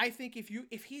opinion, I think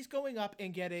if he's going up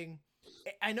and getting,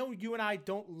 I know you and I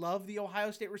don't love the Ohio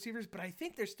State receivers, but I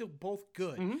think they're still both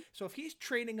good. Mm-hmm. So if he's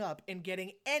trading up and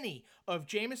getting any of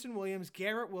Jameson Williams,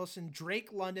 Garrett Wilson, Drake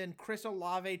London, Chris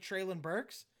Olave, Treylon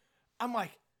Burks, I'm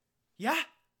like, yeah,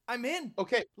 I'm in.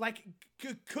 Okay. Like,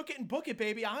 cook it and book it,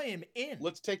 baby. I am in.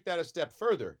 Let's take that a step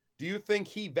further. Do you think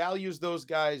he values those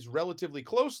guys relatively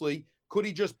closely? Could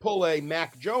he just pull a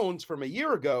Mac Jones from a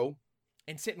year ago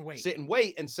and sit and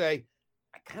wait and say,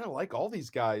 I kind of like all these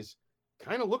guys.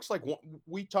 Kind of looks like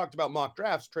we talked about mock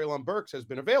drafts. Treylon Burks has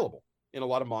been available in a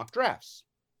lot of mock drafts.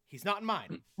 He's not in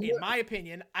mine. In my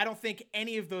opinion, I don't think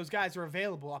any of those guys are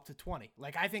available up to 20.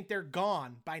 Like, I think they're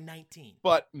gone by 19.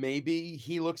 But maybe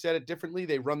he looks at it differently.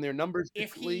 They run their numbers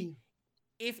differently.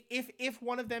 If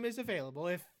one of them is available,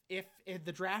 if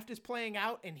the draft is playing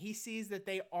out and he sees that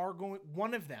they are going,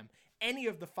 one of them, any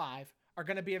of the 5 are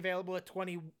going to be available at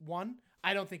 21,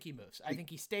 I don't think he moves. I think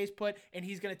he stays put, and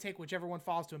he's going to take whichever one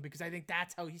falls to him, because I think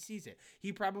that's how he sees it.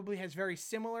 He probably has very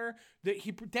similar,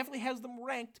 he definitely has them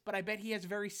ranked, but I bet he has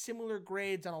very similar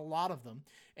grades on a lot of them.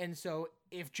 And so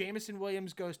if Jameson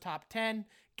Williams goes top 10,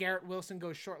 Garrett Wilson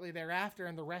goes shortly thereafter,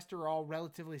 and the rest are all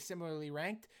relatively similarly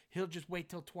ranked, he'll just wait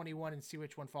till 21 and see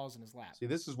which one falls in his lap. See,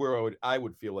 this is where I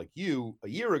would feel like you a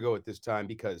year ago at this time,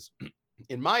 because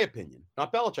in my opinion,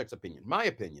 not Belichick's opinion, my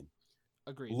opinion,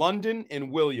 agreed, London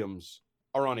and Williams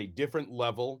are on a different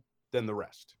level than the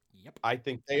rest. Yep. I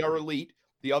think they are elite.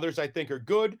 The others I think are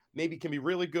good, maybe can be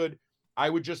really good. I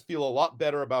would just feel a lot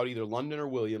better about either London or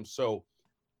Williams. So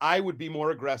I would be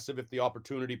more aggressive if the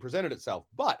opportunity presented itself.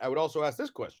 But I would also ask this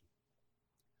question.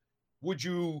 Would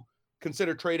you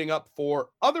consider trading up for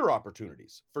other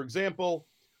opportunities? For example,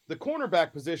 the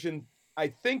cornerback position, I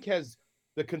think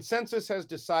the consensus has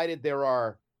decided there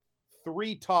are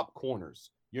 3 top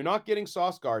corners. You're not getting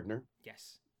Sauce Gardner.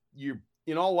 Yes. You're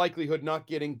in all likelihood not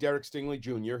getting Derek Stingley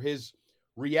Jr. His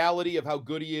reality of how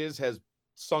good he is has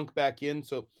sunk back in.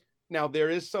 So now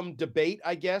there is some debate,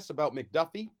 I guess, about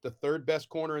McDuffie, the 3rd best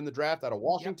corner in the draft out of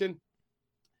Washington. Yep.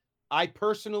 I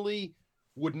personally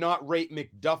would not rate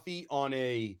McDuffie on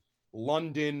a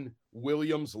London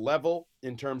Williams level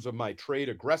in terms of my trade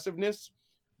aggressiveness.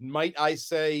 Might I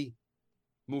say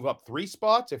move up 3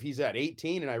 spots if he's at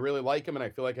 18 and I really like him and I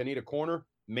feel like I need a corner?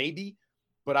 Maybe.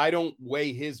 But I don't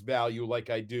weigh his value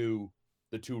like I do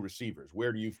the 2 receivers.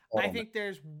 Where do you fall? I think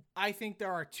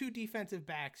there are 2 defensive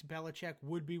backs Belichick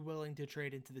would be willing to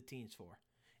trade into the teams for.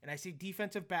 And I say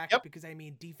defensive backs because I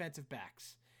mean defensive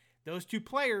backs. Those 2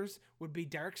 players would be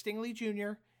Derek Stingley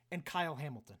Jr. and Kyle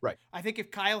Hamilton. Right. I think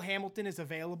if Kyle Hamilton is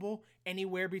available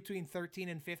anywhere between 13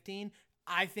 and 15,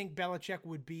 I think Belichick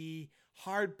would be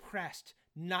hard pressed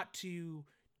not to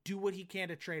do what he can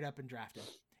to trade up and draft him.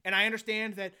 And I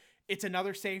understand that it's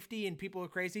another safety and people are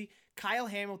crazy. Kyle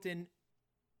Hamilton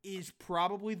is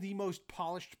probably the most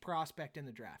polished prospect in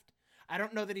the draft. I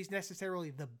don't know that he's necessarily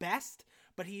the best,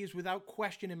 but he is without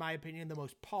question, in my opinion, the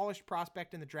most polished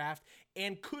prospect in the draft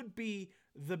and could be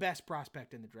the best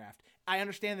prospect in the draft. I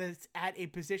understand that it's at a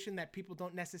position that people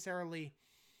don't necessarily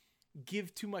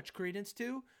give too much credence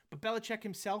to, but Belichick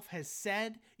himself has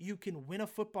said you can win a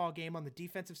football game on the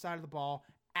defensive side of the ball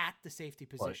at the safety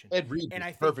position. Ed Reed is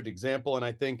a perfect example, and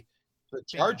I think the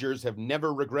Chargers have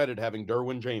never regretted having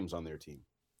Derwin James on their team.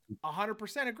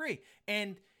 100% agree.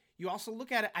 And you also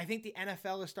look at it, I think the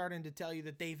NFL is starting to tell you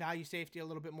that they value safety a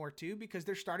little bit more too, because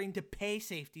they're starting to pay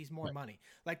safeties more money.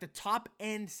 Like the top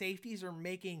end safeties are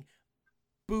making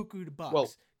buku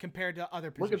bucks compared to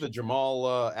other positions. Look at the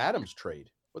Jamal Adams trade.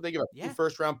 What they give up 2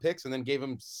 first-round picks and then gave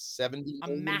him $70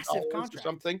 million massive contract or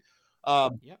something.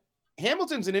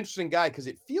 Hamilton's an interesting guy because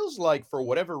it feels like for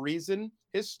whatever reason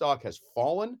his stock has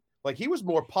fallen. Like he was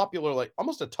more popular, like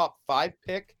almost a top 5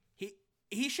 pick.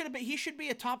 He should be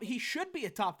a top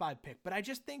 5 pick, but I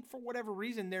just think for whatever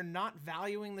reason they're not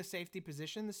valuing the safety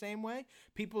position the same way.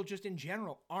 People just in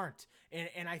general aren't.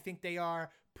 And I think they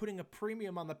are putting a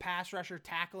premium on the pass rusher,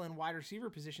 tackle, and wide receiver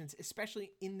positions,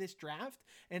 especially in this draft.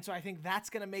 And so I think that's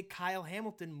going to make Kyle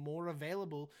Hamilton more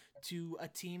available to a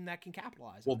team that can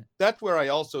capitalize on it. That's where I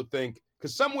also think,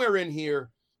 because somewhere in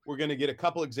here, we're going to get a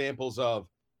couple examples of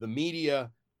the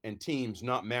media and teams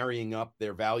not marrying up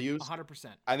their values. 100%.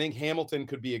 I think Hamilton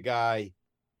could be a guy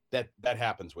that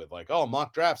happens with, like, oh,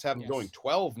 mock drafts have him going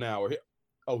 12 now,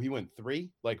 or he went 3.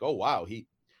 Like, oh wow,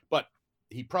 but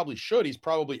he probably should. He's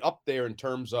probably up there in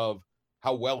terms of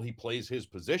how well he plays his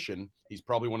position. He's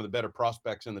probably one of the better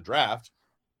prospects in the draft.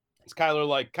 It's kind of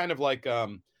like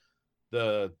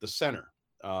the center,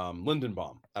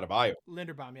 Lindenbaum out of Iowa.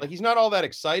 Linderbaum, yeah. Like he's not all that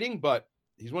exciting, but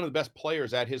he's one of the best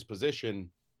players at his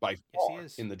position by far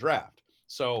in the draft.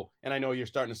 So, and I know you're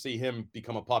starting to see him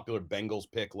become a popular Bengals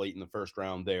pick late in the first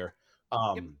round there.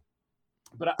 And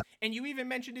you even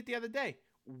mentioned it the other day,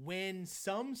 when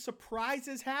some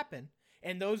surprises happen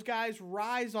and those guys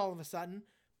rise all of a sudden,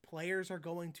 players are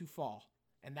going to fall.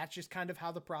 And that's just kind of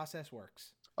how the process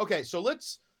works. Okay, so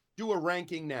let's do a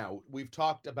ranking now. We've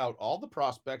talked about all the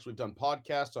prospects. We've done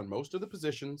podcasts on most of the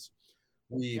positions.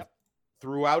 We've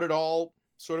throughout it all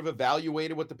sort of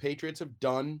evaluated what the Patriots have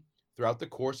done throughout the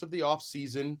course of the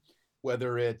offseason,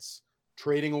 whether it's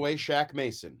trading away Shaq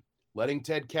Mason, letting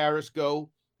Ted Karras go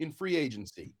in free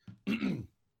agency,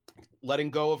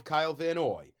 letting go of Kyle Van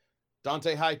Noy,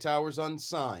 Dante Hightower's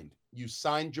unsigned. You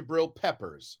signed Jabril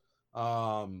Peppers.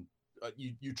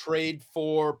 You trade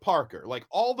for Parker. Like,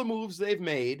 all the moves they've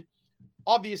made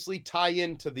obviously tie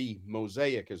into the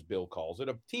mosaic, as Bill calls it,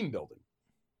 of team building.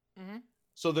 Mm-hmm.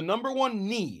 So the number one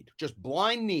need, just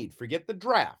blind need, forget the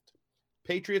draft.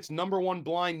 Patriots' number one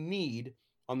blind need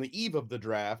on the eve of the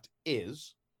draft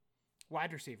is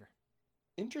wide receiver.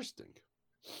 Interesting.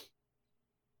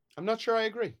 I'm not sure I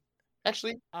agree.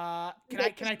 Actually, can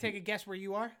I take a guess where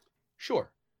you are?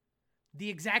 Sure. The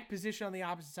exact position on the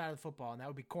opposite side of the football, and that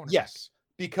would be cornerback. Yes,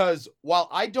 because while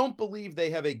I don't believe they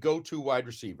have a go-to wide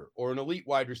receiver or an elite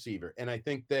wide receiver, and I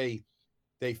think they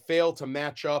fail to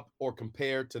match up or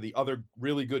compare to the other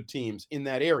really good teams in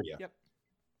that area. Yep.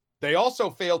 They also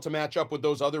fail to match up with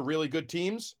those other really good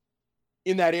teams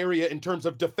in that area in terms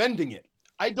of defending it.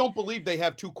 I don't believe they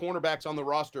have two cornerbacks on the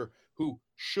roster who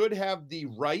should have the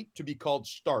right to be called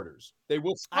starters. They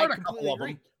will start a couple of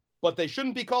them, but they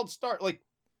shouldn't be called start. Like,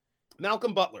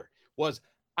 Malcolm Butler was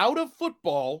out of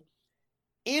football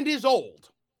and is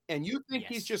old. And you think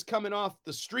he's just coming off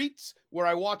the streets where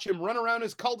I watch him run around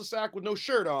his cul-de-sac with no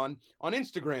shirt on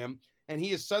Instagram, and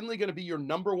he is suddenly going to be your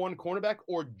number one cornerback?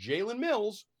 Or Jalen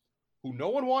Mills, who no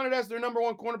one wanted as their number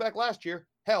one cornerback last year.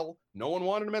 Hell, no one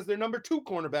wanted him as their number two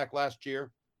cornerback last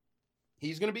year.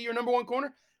 He's going to be your number one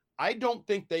corner. I don't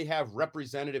think they have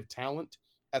representative talent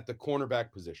at the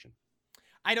cornerback position.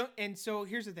 I don't. And so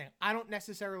here's the thing. I don't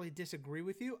necessarily disagree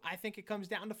with you. I think it comes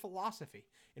down to philosophy.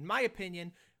 In my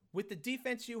opinion, with the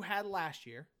defense you had last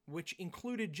year, which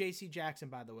included J.C. Jackson,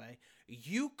 by the way,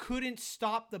 you couldn't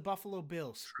stop the Buffalo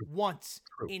Bills once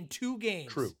in 2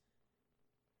 games. True.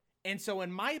 And so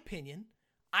in my opinion,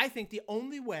 I think the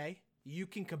only way you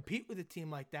can compete with a team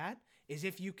like that is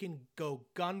if you can go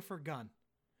gun for gun.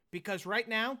 Because right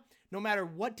now, no matter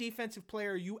what defensive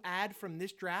player you add from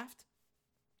this draft,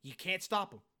 you can't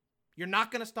stop him. You're not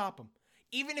going to stop him.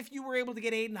 Even if you were able to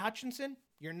get Aiden Hutchinson,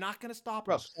 you're not going to stop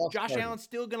him. Josh Allen's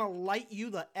still going to light you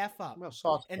the F up.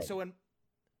 And so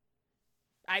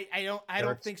I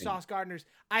don't think Sauce Gardner's.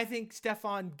 I think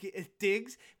Stephon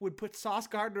Diggs would put Sauce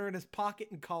Gardner in his pocket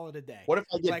and call it a day. What if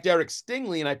I get Derek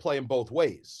Stingley and I play him both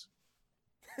ways?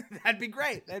 That'd be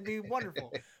great. That'd be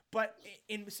wonderful. But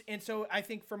and so I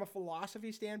think from a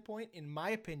philosophy standpoint, in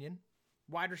my opinion,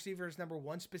 wide receiver is number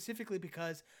one, specifically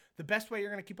because the best way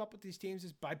you're going to keep up with these teams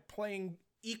is by playing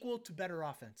equal to better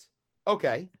offense.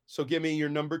 Okay, so give me your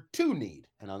number 2 need,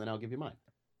 and then I'll give you mine.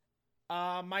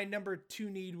 My number 2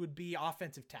 need would be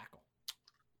offensive tackle.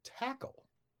 Tackle?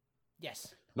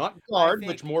 Yes. Not guard,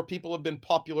 which more people have been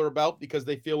popular about because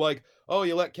they feel like, oh,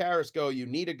 you let Karras go, you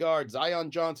need a guard, Zion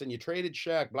Johnson, you traded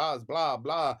Shaq, blah, blah,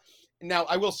 blah. Now,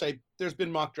 I will say there's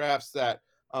been mock drafts that,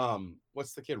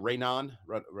 what's the kid, Renan?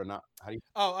 How do you?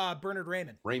 Bernard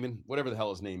Raymond. Raymond, whatever the hell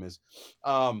his name is.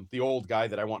 The old guy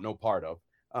that I want no part of.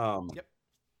 Yep.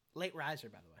 Late riser,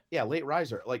 by the way. Yeah, late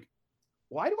riser. Like,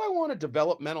 why do I want a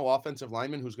developmental offensive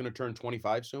lineman who's going to turn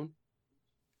 25 soon?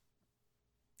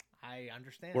 I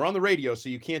understand. We're on the radio, so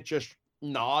you can't just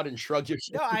nod and shrug your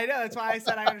shoulders. No, I know. That's why I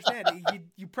said I understand.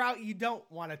 You don't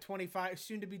want a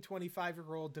soon to be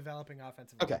 25-year-old developing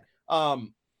offensive lineman.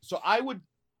 Okay. So I would,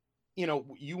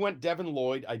 you went Devin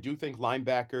Lloyd. I do think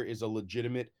linebacker is a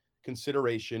legitimate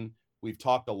consideration. We've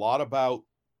talked a lot about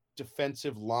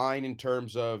defensive line in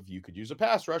terms of you could use a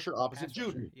pass rusher opposite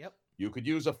Juden. Yep. You could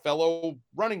use a fellow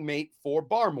running mate for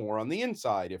Barmore on the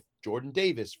inside if Jordan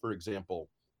Davis, for example,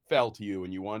 fell to you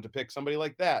and you wanted to pick somebody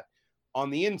like that on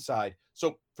the inside.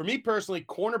 So for me personally,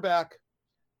 cornerback,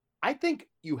 I think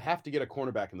you have to get a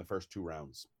cornerback in the first 2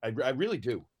 rounds. I really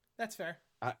do. That's fair.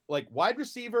 Like wide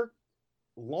receiver,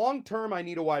 long term, I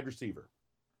need a wide receiver.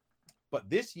 But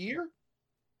this year,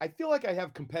 I feel like I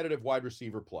have competitive wide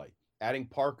receiver play. Adding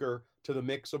Parker to the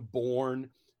mix of Bourne,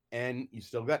 and you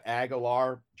still got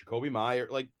Aguilar, Jacoby Meyer.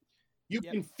 Like, you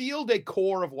can field a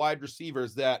core of wide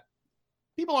receivers that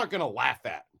people aren't going to laugh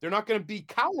at. They're not going to be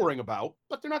cowering about,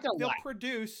 but they're not going to laugh. They'll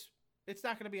produce. It's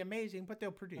not going to be amazing, but they'll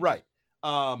produce. Right.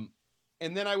 And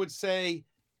then I would say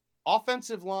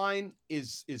offensive line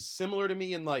is similar to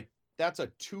me in like that's a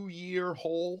 2-year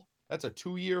hole. That's a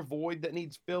 2-year void that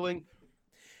needs filling.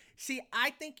 See, I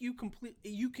think you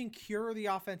can cure the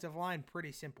offensive line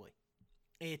pretty simply.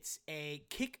 It's a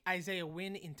kick Isaiah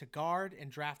Wynn into guard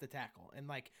and draft a tackle. And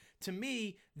like to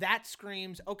me, that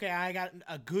screams, okay, I got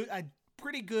a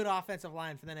pretty good offensive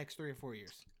line for the next 3 or 4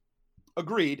 years.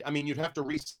 Agreed. I mean, you'd have to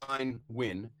re-sign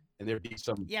Wynn, and there'd be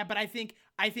some. Yeah, but I think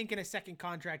in a second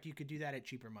contract you could do that at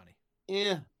cheaper money.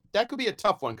 Yeah, that could be a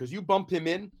tough one because you bump him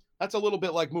in. That's a little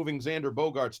bit like moving Xander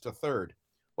Bogaerts to third.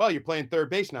 Well, you're playing third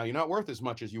base now. You're not worth as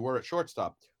much as you were at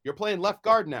shortstop. You're playing left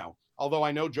guard now. Although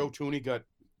I know Joe Thuney got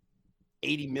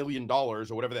 $80 million or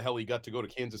whatever the hell he got to go to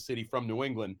Kansas City from New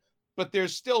England. But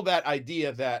there's still that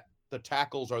idea that the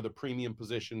tackles are the premium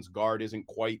positions. Guard isn't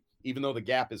quite, even though the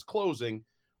gap is closing,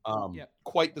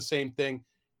 quite the same thing.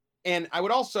 And I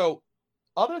would also,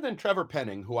 other than Trevor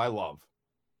Penning, who I love,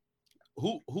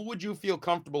 who would you feel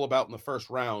comfortable about in the first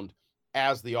round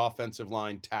as the offensive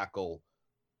line tackle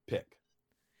pick?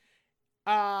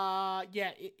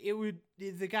 It would,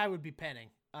 the guy would be Penning.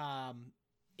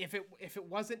 If it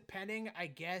wasn't Penning, I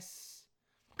guess.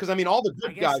 Because I mean, all the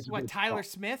good guys. What, Tyler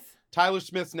Smith? Tyler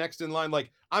Smith's next in line.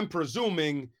 Like, I'm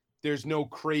presuming there's no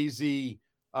crazy.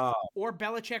 Or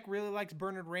Belichick really likes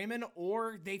Bernard Raymond,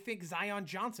 or they think Zion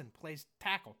Johnson plays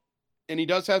tackle. And he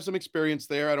does have some experience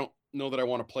there. I don't know that I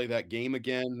want to play that game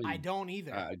again. I don't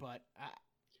either, but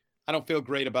I don't feel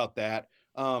great about that.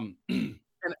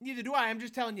 Neither do I. I'm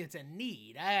just telling you, it's a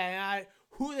need.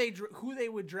 Who they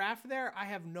would draft there, I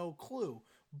have no clue.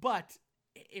 But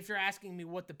if you're asking me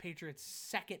what the Patriots'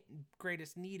 second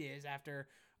greatest need is after,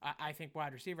 I think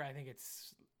wide receiver, I think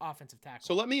it's offensive tackle.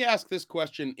 So let me ask this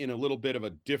question in a little bit of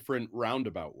a different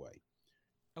roundabout way.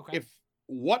 Okay.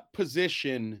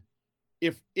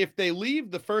 If they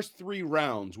leave the first 3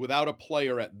 rounds without a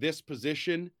player at this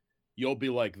position, you'll be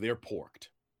like, they're porked.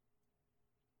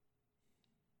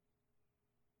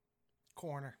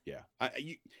 Corner. Yeah. I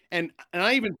even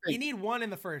think you need one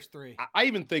in the first 3. I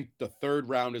even think the 3rd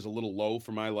round is a little low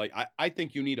for my like. I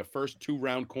think you need a first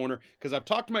 2-round corner because I've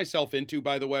talked myself into,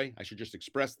 by the way, I should just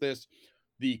express this,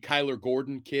 the Kyler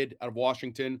Gordon kid out of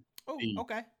Washington. Oh,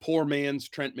 okay. Poor man's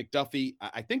Trent McDuffie.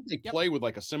 I think they play with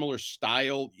like a similar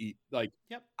style.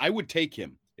 I would take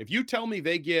him. If you tell me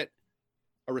they get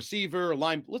a receiver, a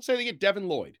line, let's say they get Devin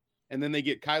Lloyd, and then they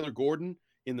get Kyler Gordon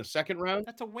in the 2nd round.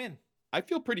 That's a win. I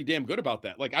feel pretty damn good about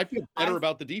that. Like, I feel better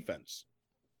about the defense.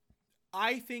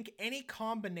 I think any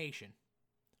combination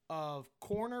of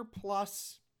corner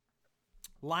plus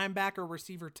linebacker,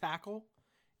 receiver, tackle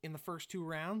in the first 2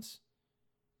 rounds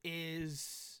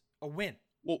is a win.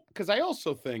 Well, because I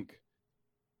also think,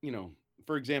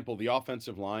 for example, the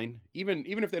offensive line, even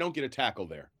if they don't get a tackle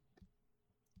there,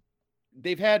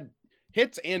 they've had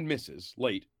hits and misses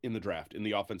late in the draft in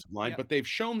the offensive line, but they've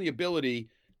shown the ability.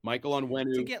 Michael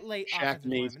Onwenu, to get late Shaq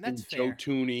Mason, that's Joe fair.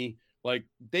 Thuney, like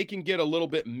they can get a little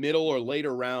bit middle or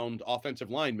later round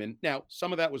offensive linemen. Now,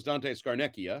 some of that was Dante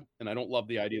Scarnecchia, and I don't love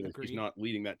the idea that he's not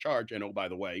leading that charge. And oh, by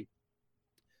the way,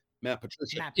 Matt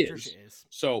Patricia is.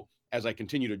 So as I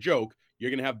continue to joke,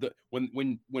 you're going to have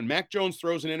when Mac Jones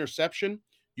throws an interception,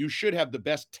 you should have the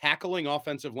best tackling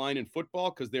offensive line in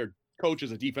football because their coach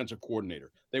is a defensive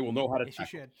coordinator. They will know how to tackle. You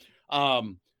should.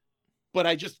 But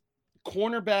I just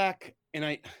cornerback. And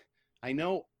I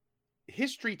know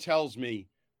history tells me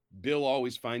Bill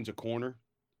always finds a corner.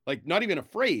 Like, not even a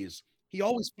phrase. He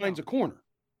always finds a corner.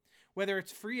 Whether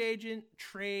it's free agent,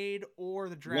 trade, or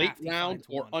the draft. Late round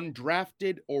or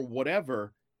undrafted or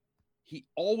whatever, he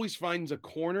always finds a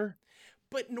corner.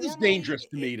 But normally, it's dangerous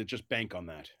to me to just bank on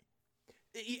that.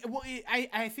 Well,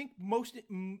 I think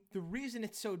the reason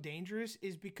it's so dangerous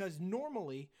is because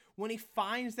normally when he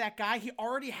finds that guy, he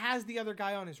already has the other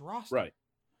guy on his roster.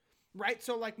 Right.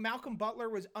 So like Malcolm Butler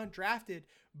was undrafted,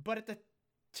 but at the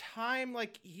time,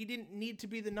 like he didn't need to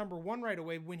be the number 1 right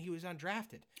away when he was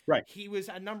undrafted. Right. He was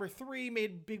a number 3,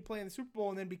 made a big play in the Super Bowl,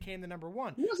 and then became the number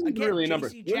 1. He wasn't really a number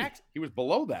 3. He was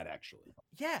below that, actually.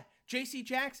 Yeah. J.C.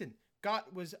 Jackson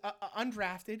was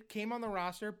undrafted, came on the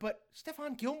roster, but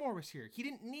Stephon Gilmore was here. He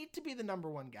didn't need to be the number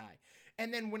 1 guy.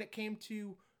 And then when it came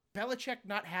to Belichick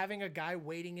not having a guy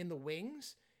waiting in the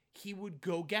wings, he would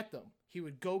go get them. He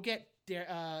would go get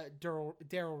Darrelle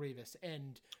Revis,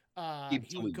 and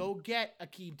he would go get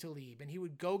Aqib Talib, and he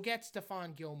would go get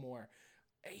Stephon Gilmore.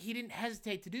 He didn't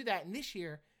hesitate to do that. And this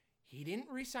year, he didn't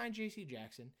re-sign J.C.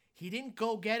 Jackson. He didn't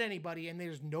go get anybody, and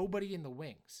there's nobody in the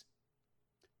wings.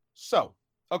 So,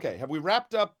 okay, have we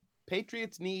wrapped up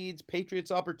Patriots needs,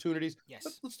 Patriots opportunities?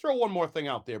 Yes. Let's throw one more thing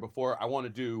out there before I want to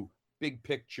do big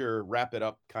picture, wrap it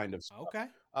up kind of stuff. Okay.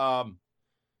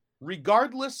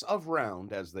 Regardless of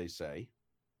round, as they say.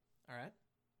 All right.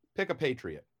 Pick a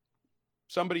Patriot.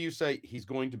 Somebody you say he's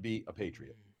going to be a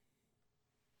Patriot.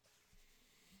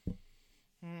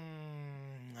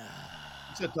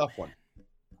 It's a tough one.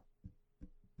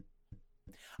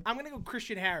 I'm going to go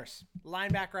Christian Harris,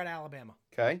 linebacker at Alabama.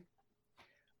 Okay.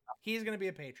 He's going to be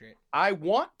a Patriot. I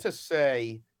want to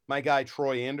say my guy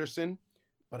Troy Anderson,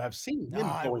 but I've seen him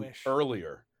going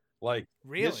earlier. Like,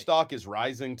 his stock is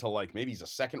rising to like maybe he's a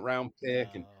second-round pick.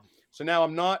 And so now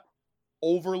I'm not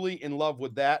overly in love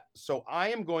with that. So I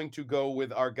am going to go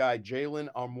with our guy Jalen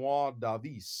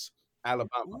Armour-Davis,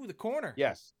 Alabama. Ooh, the corner.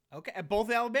 Yes. Okay, both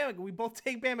Alabama. We both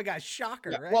take Bama guys.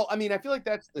 Shocker, right? Well, I mean, I feel like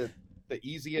that's the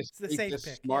easiest, the safe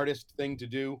pick, smartest thing to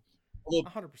do.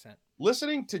 100%.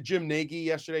 Listening to Jim Nagy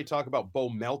yesterday talk about Bo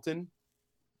Melton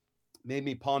made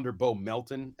me ponder Bo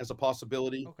Melton as a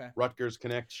possibility. Okay. Rutgers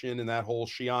connection and that whole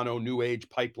Schiano New Age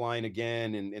pipeline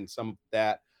again, and some of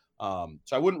that.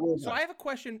 So I wouldn't rule. So I have a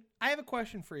question. I have a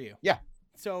question for you. Yeah.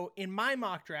 So in my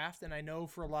mock draft, and I know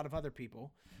for a lot of other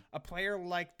people, a player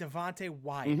like Devontae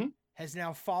Wyatt has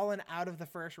now fallen out of the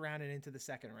first round and into the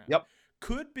second round. Yep.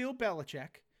 Could Bill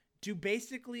Belichick do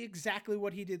basically exactly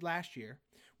what he did last year,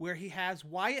 where he has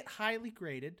Wyatt highly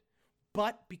graded,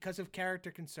 but because of character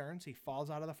concerns, he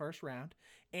falls out of the first round,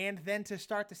 and then to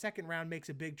start the second round makes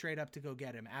a big trade up to go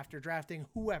get him after drafting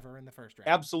whoever in the first round?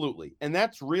 Absolutely. And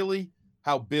that's really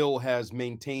how Bill has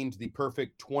maintained the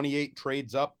perfect 28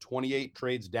 trades up, 28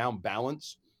 trades down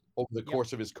balance over the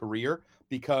course of his career.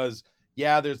 Because,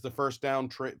 there's the first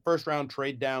round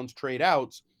trade downs, trade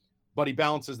outs, but he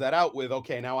balances that out with,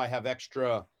 okay, now I have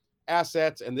extra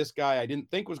assets, and this guy I didn't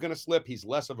think was going to slip. He's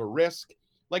less of a risk.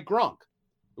 Like Gronk.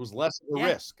 It was less of a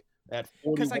risk at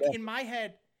 40. Because, like, in my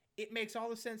head, it makes all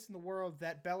the sense in the world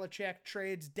that Belichick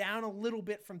trades down a little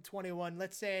bit from 21,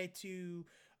 let's say, to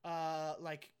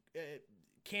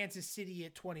Kansas City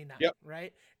at 29,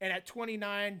 right? And at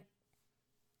 29,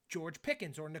 George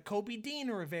Pickens or Nakobe Dean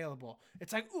are available.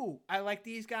 It's like, ooh, I like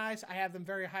these guys. I have them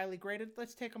very highly graded.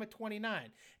 Let's take them at 29.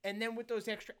 And then with those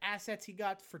extra assets he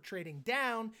got for trading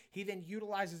down, he then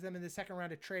utilizes them in the second round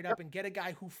to trade up and get a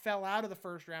guy who fell out of the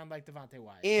first round like Devontae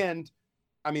Wyatt. And,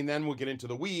 I mean, then we'll get into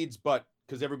the weeds, but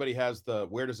because everybody has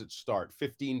where does it start?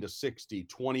 15 to 60,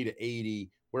 20 to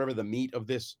 80, whatever the meat of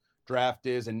this draft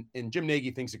is. And Jim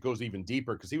Nagy thinks it goes even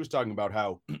deeper because he was talking about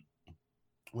how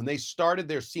when they started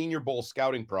their Senior Bowl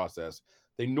scouting process,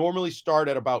 they normally start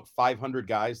at about 500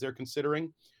 guys they're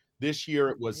considering. This year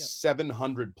it was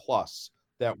 700 plus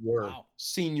that were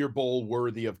Senior Bowl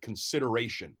worthy of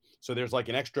consideration. So there's like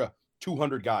an extra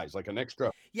 200 guys, like an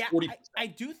extra 40%. I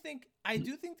do think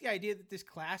the idea that this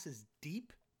class is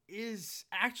deep is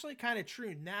actually kind of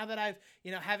true. Now that I've,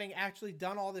 having actually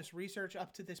done all this research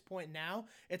up to this point now,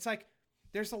 it's like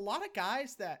there's a lot of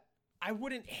guys that I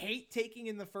wouldn't hate taking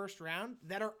in the first round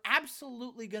that are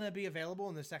absolutely going to be available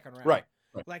in the second round. Right.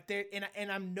 Like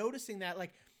and I'm noticing that,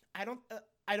 like, I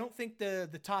don't think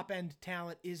the top end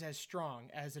talent is as strong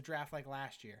as a draft like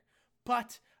last year,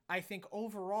 but I think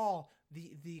overall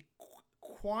the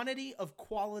quantity of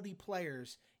quality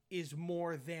players is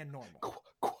more than normal.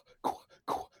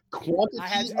 I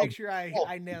had to make sure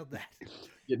I nailed that.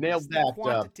 You nailed that.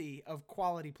 Quantity of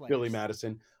quality players. Billy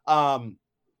Madison.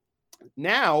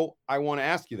 Now I want to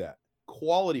ask you that.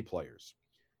 Quality players.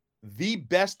 The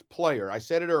best player, I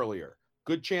said it earlier,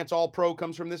 good chance All-Pro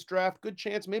comes from this draft. Good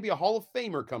chance maybe a Hall of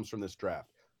Famer comes from this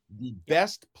draft. The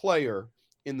best player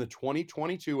in the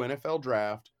 2022 NFL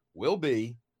draft will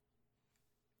be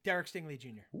Derek Stingley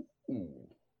Jr. Ooh.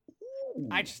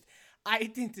 I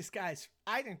think this guy's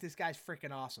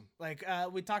freaking awesome. Like,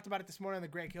 we talked about it this morning on the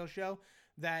Greg Hill Show,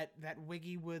 that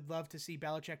Wiggy would love to see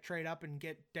Belichick trade up and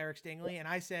get Derek Stingley. And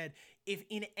I said, if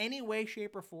in any way,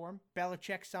 shape, or form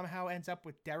Belichick somehow ends up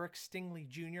with Derek Stingley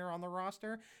Jr. on the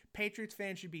roster, Patriots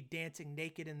fans should be dancing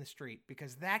naked in the street,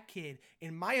 because that kid,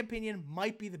 in my opinion,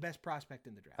 might be the best prospect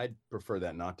in the draft. I'd prefer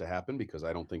that not to happen, because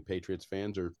I don't think Patriots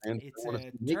fans are fans. It's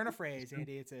a turn of phrase,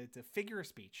 Andy. It's a figure of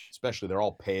speech. Especially, they're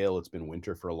all pale. It's been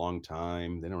winter for a long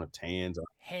time. They don't have tans.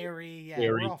 Hairy.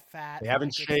 Hairy. We're all fat. They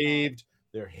haven't shaved.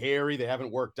 They're hairy. They haven't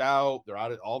worked out. They're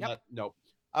out of all that. No.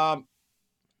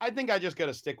 I think I just got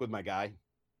to stick with my guy,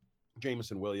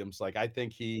 Jameson Williams. Like, I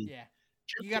think you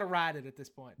got to ride it at this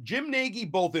point. Jim Nagy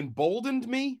both emboldened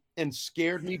me and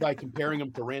scared me by comparing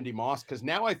him to Randy Moss, because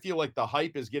now I feel like the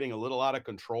hype is getting a little out of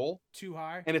control. Too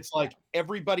high. And it's like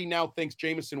everybody now thinks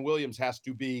Jameson Williams has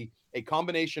to be a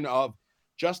combination of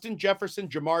Justin Jefferson,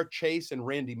 Jamar Chase, and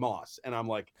Randy Moss. And I'm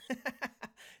like,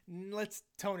 let's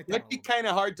tone it down. It'd be kind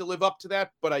of hard to live up to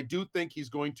that, but I do think he's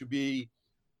going to be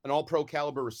an all-pro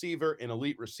caliber receiver, an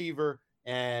elite receiver.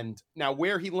 And now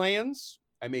where he lands,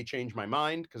 I may change my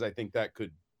mind, because I think that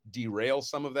could derail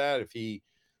some of that. If he,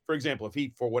 for example,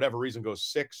 for whatever reason goes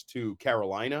 6 to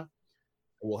Carolina,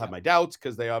 we'll have my doubts,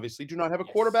 because they obviously do not have a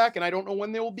quarterback, and I don't know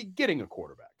when they will be getting a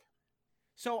quarterback.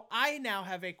 So I now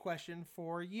have a question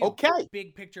for you. Okay.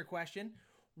 Big picture question.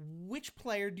 which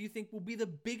player do you think will be the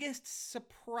biggest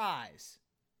surprise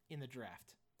in the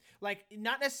draft? Like,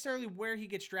 not necessarily where he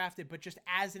gets drafted, but just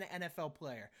as an NFL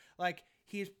player. Like,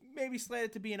 he's maybe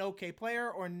slated to be an okay player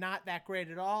or not that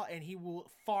great at all, and he will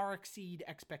far exceed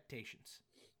expectations.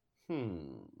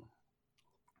 Can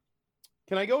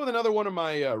I go with another one of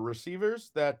my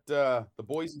receivers that the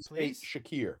Boise State,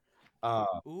 Shakir?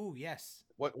 Ooh, yes.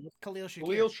 What? Khalil Shakir.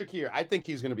 Khalil Shakir. I think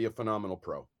he's going to be a phenomenal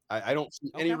pro. I don't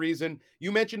see any reason.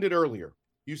 You mentioned it earlier.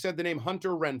 You said the name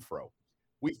Hunter Renfrow.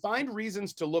 We find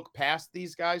reasons to look past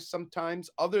these guys sometimes,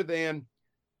 other than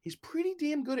he's pretty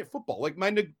damn good at football. Like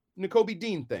my Nakobe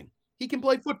Dean thing. He can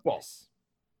play football. Yes.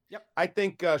 Yep. I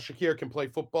think Shakir can play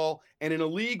football. And in a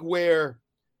league where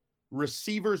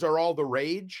receivers are all the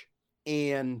rage,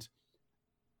 and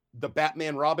the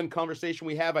Batman Robin conversation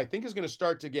we have, I think, is going to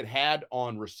start to get had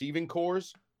on receiving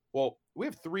cores. Well, we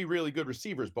have 3 really good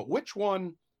receivers, but which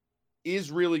one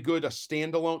is really good, a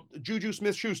standalone? Juju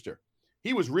Smith-Schuster.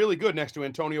 He was really good next to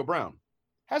Antonio Brown.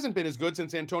 Hasn't been as good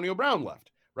since Antonio Brown left,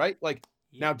 right? Like,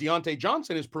 now Deontay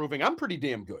Johnson is proving I'm pretty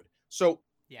damn good. So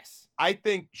yes, I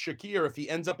think Shakir, if he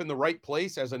ends up in the right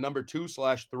place as a number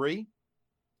 2/3,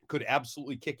 could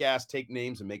absolutely kick ass, take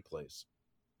names, and make plays.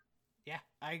 Yeah,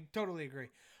 I totally agree.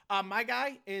 My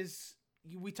guy is,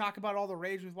 we talk about all the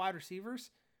rage with wide receivers,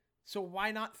 so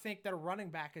why not think that a running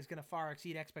back is going to far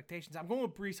exceed expectations? I'm going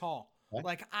with Breece Hall. Okay.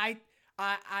 Like, I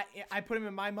put him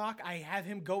in my mock. I have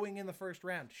him going in the first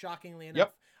round, shockingly enough.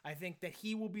 Yep. I think that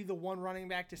he will be the one running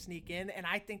back to sneak in, and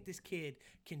I think this kid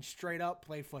can straight up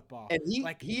play football. And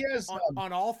he has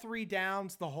on all 3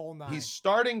 downs, the whole 9. He's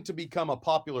starting to become a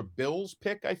popular Bills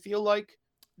pick, I feel like.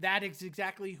 That is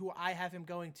exactly who I have him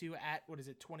going to at,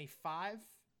 25?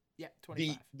 Yeah,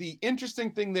 25. The interesting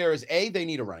thing there is, A, they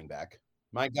need a running back.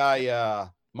 My guy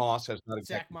Moss has not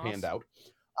exactly panned out.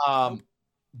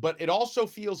 But it also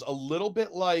feels a little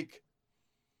bit like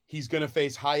he's going to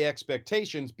face high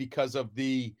expectations because of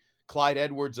the Clyde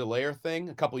Edwards-Helaire thing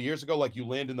a couple of years ago. Like, you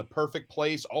land in the perfect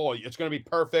place. Oh, it's going to be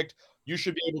perfect. You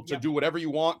should be able to do whatever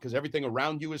you want because everything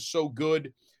around you is so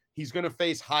good. He's going to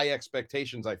face high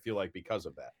expectations, I feel like, because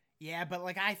of that. Yeah, but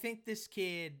like, I think this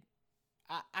kid,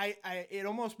 it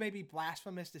almost may be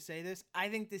blasphemous to say this. I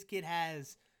think this kid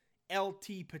has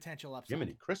LT potential upside.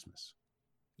 Jiminy Christmas.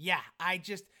 Yeah,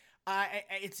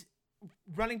 it's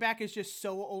running back is just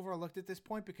so overlooked at this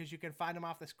point because you can find them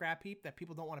off the scrap heap that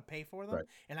people don't want to pay for them. Right.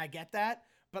 And I get that.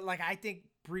 But like, I think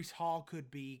Breece Hall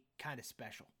could be kind of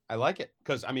special. I like it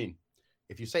because, I mean,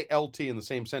 if you say LT in the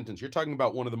same sentence, you're talking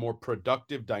about one of the more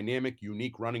productive, dynamic,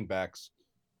 unique running backs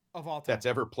of all time that's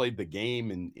ever played the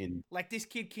game. In like, this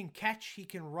kid can catch, he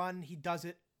can run, he does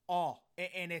it all.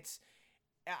 And it's,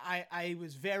 I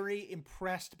was very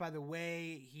impressed by the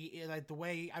way the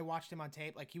way I watched him on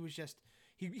tape. Like, he was just,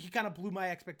 he kind of blew my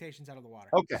expectations out of the water.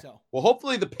 Okay. So, well,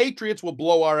 hopefully the Patriots will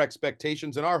blow our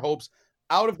expectations and our hopes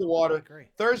out of the water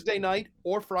Thursday night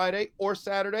or Friday or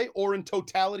Saturday or in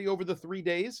totality over the 3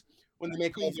 days when they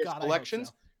make all their selections.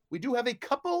 So. We do have a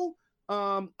couple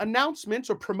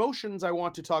announcements or promotions I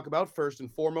want to talk about. First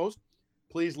and foremost,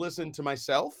 please listen to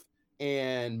myself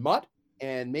and Mutt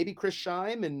and maybe Chris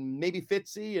Scheim and maybe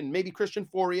Fitzy and maybe Christian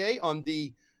Fourier on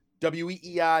the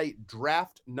WEEI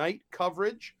draft night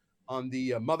coverage on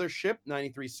the mothership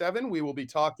 93.7. We will be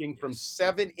talking from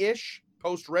 7-ish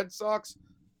post Red Sox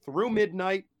through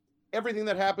midnight. Everything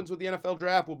that happens with the NFL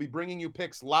draft, we'll be bringing you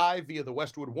picks live via the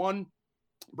Westwood One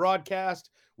broadcast.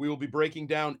 We will be breaking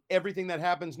down everything that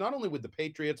happens, not only with the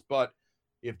Patriots, but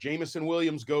if Jameson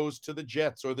Williams goes to the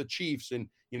Jets or the Chiefs, and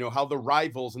you know how the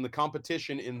rivals and the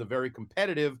competition in the very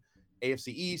competitive AFC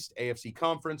East, AFC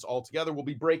Conference all together. We'll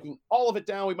be breaking all of it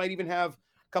down. We might even have a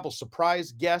couple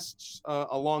surprise guests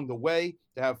along the way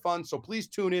to have fun. So please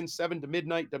tune in 7 to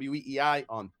midnight WEEI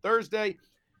on Thursday.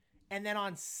 And then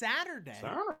on Saturday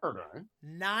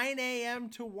 9 a.m.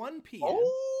 to 1 p.m.,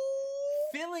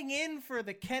 filling in for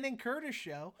the Ken and Curtis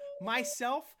show,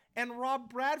 myself and Rob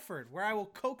Bradford, where I will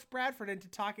coax Bradford into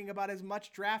talking about as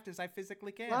much draft as I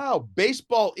physically can. Wow,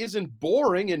 baseball isn't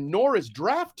boring, and nor is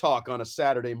draft talk on a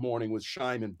Saturday morning with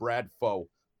Scheim and Bradfo.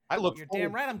 You're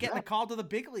damn right. I'm getting a call to the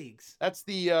big leagues. That's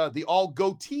the all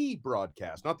goatee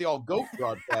broadcast, not the all goat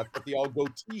broadcast, but the all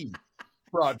goatee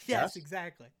broadcast. Yes,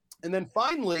 exactly. And then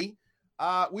finally,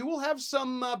 we will have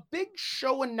some big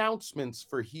show announcements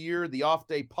for here, the Off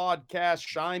Day podcast,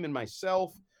 Scheim and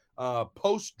myself,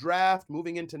 post-draft,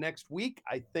 moving into next week.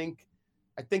 I think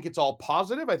it's all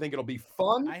positive. I think it'll be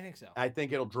fun. I think so. I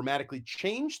think it'll dramatically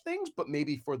change things, but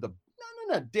maybe for the,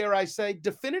 dare I say,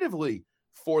 definitively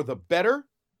for the better.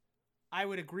 I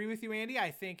would agree with you, Andy.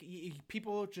 I think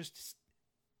people just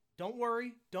don't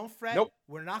worry, don't fret. Nope.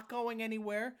 We're not going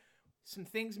anywhere. Some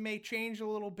things may change a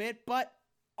little bit, but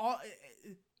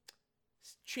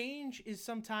change is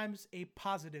sometimes a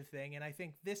positive thing. And I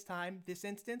think this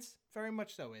instance, very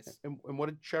much so is. And what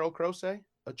did Sheryl Crow say?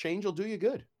 A change will do you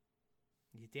good.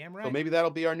 You damn right. So maybe that'll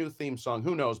be our new theme song.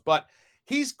 Who knows? But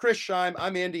he's Chris Scheim.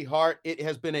 I'm Andy Hart. It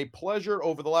has been a pleasure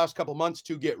over the last couple months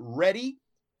to get ready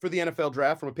for the NFL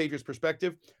draft from a Patriots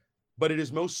perspective. But it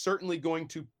is most certainly going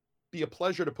to be a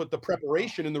pleasure to put the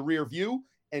preparation in the rear view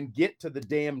and get to the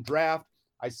damn draft.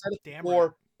 I said it before.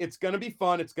 Right. It's going to be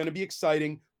fun. It's going to be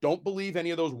exciting. Don't believe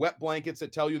any of those wet blankets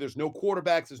that tell you there's no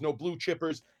quarterbacks, there's no blue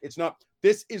chippers. It's not.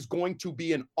 This is going to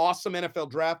be an awesome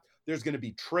NFL draft. There's going to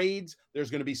be trades.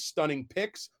 There's going to be stunning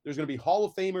picks. There's going to be Hall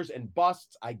of Famers and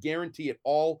busts. I guarantee it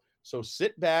all. So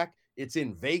sit back. It's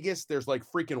in Vegas. There's like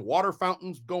freaking water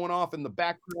fountains going off in the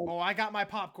background. Oh, I got my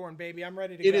popcorn, baby. I'm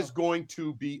ready to go. It is going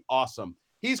to be awesome.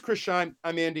 He's Chris Scheim.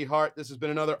 I'm Andy Hart. This has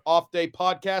been another Off Day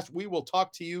podcast. We will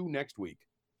talk to you next week.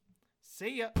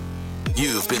 See ya.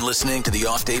 You've been listening to the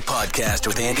Off Day podcast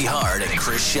with Andy Hart and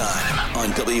Chris Scheim on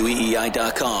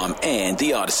WEEI.com and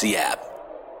the Odyssey app.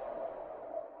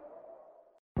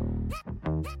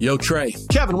 Yo, Trey.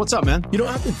 Kevin, what's up, man? You know,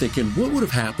 I've been thinking, what would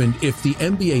have happened if the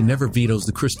NBA never vetoes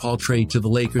the Chris Paul trade to the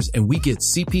Lakers and we get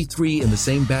CP3 in the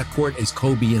same backcourt as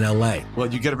Kobe in LA?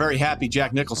 Well, you get a very happy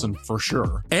Jack Nicholson for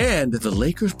sure. And the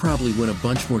Lakers probably win a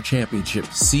bunch more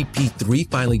championships. CP3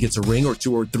 finally gets a ring or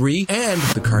 2 or 3, and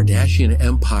the Kardashian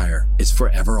empire is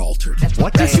forever altered.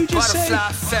 What did you just say?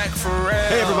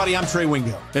 Hey, everybody, I'm Trey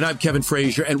Wingo. And I'm Kevin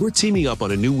Frazier, and we're teaming up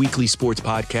on a new weekly sports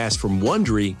podcast from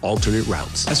Wondery, Alternate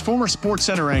Routes. As former Sports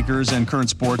Center anchors and current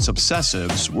sports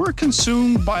obsessives, we're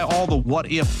consumed by all the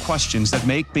what-if questions that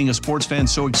make being a sports fan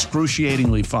so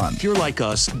excruciatingly fun. If you're like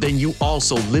us, then you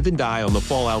also live and die on the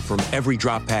fallout from every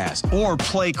drop pass. Or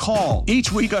play call.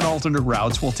 Each week on Alternate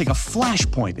Routes, we'll take a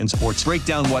flashpoint in sports, break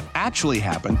down what actually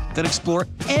happened, then explore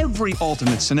every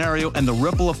alternate scenario and the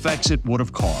ripple effects it would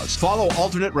have caused. Follow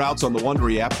Alternate Routes on the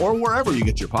Wondery app or wherever you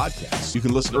get your podcasts. You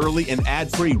can listen early and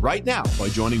ad-free right now by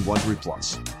joining Wondery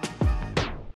Plus.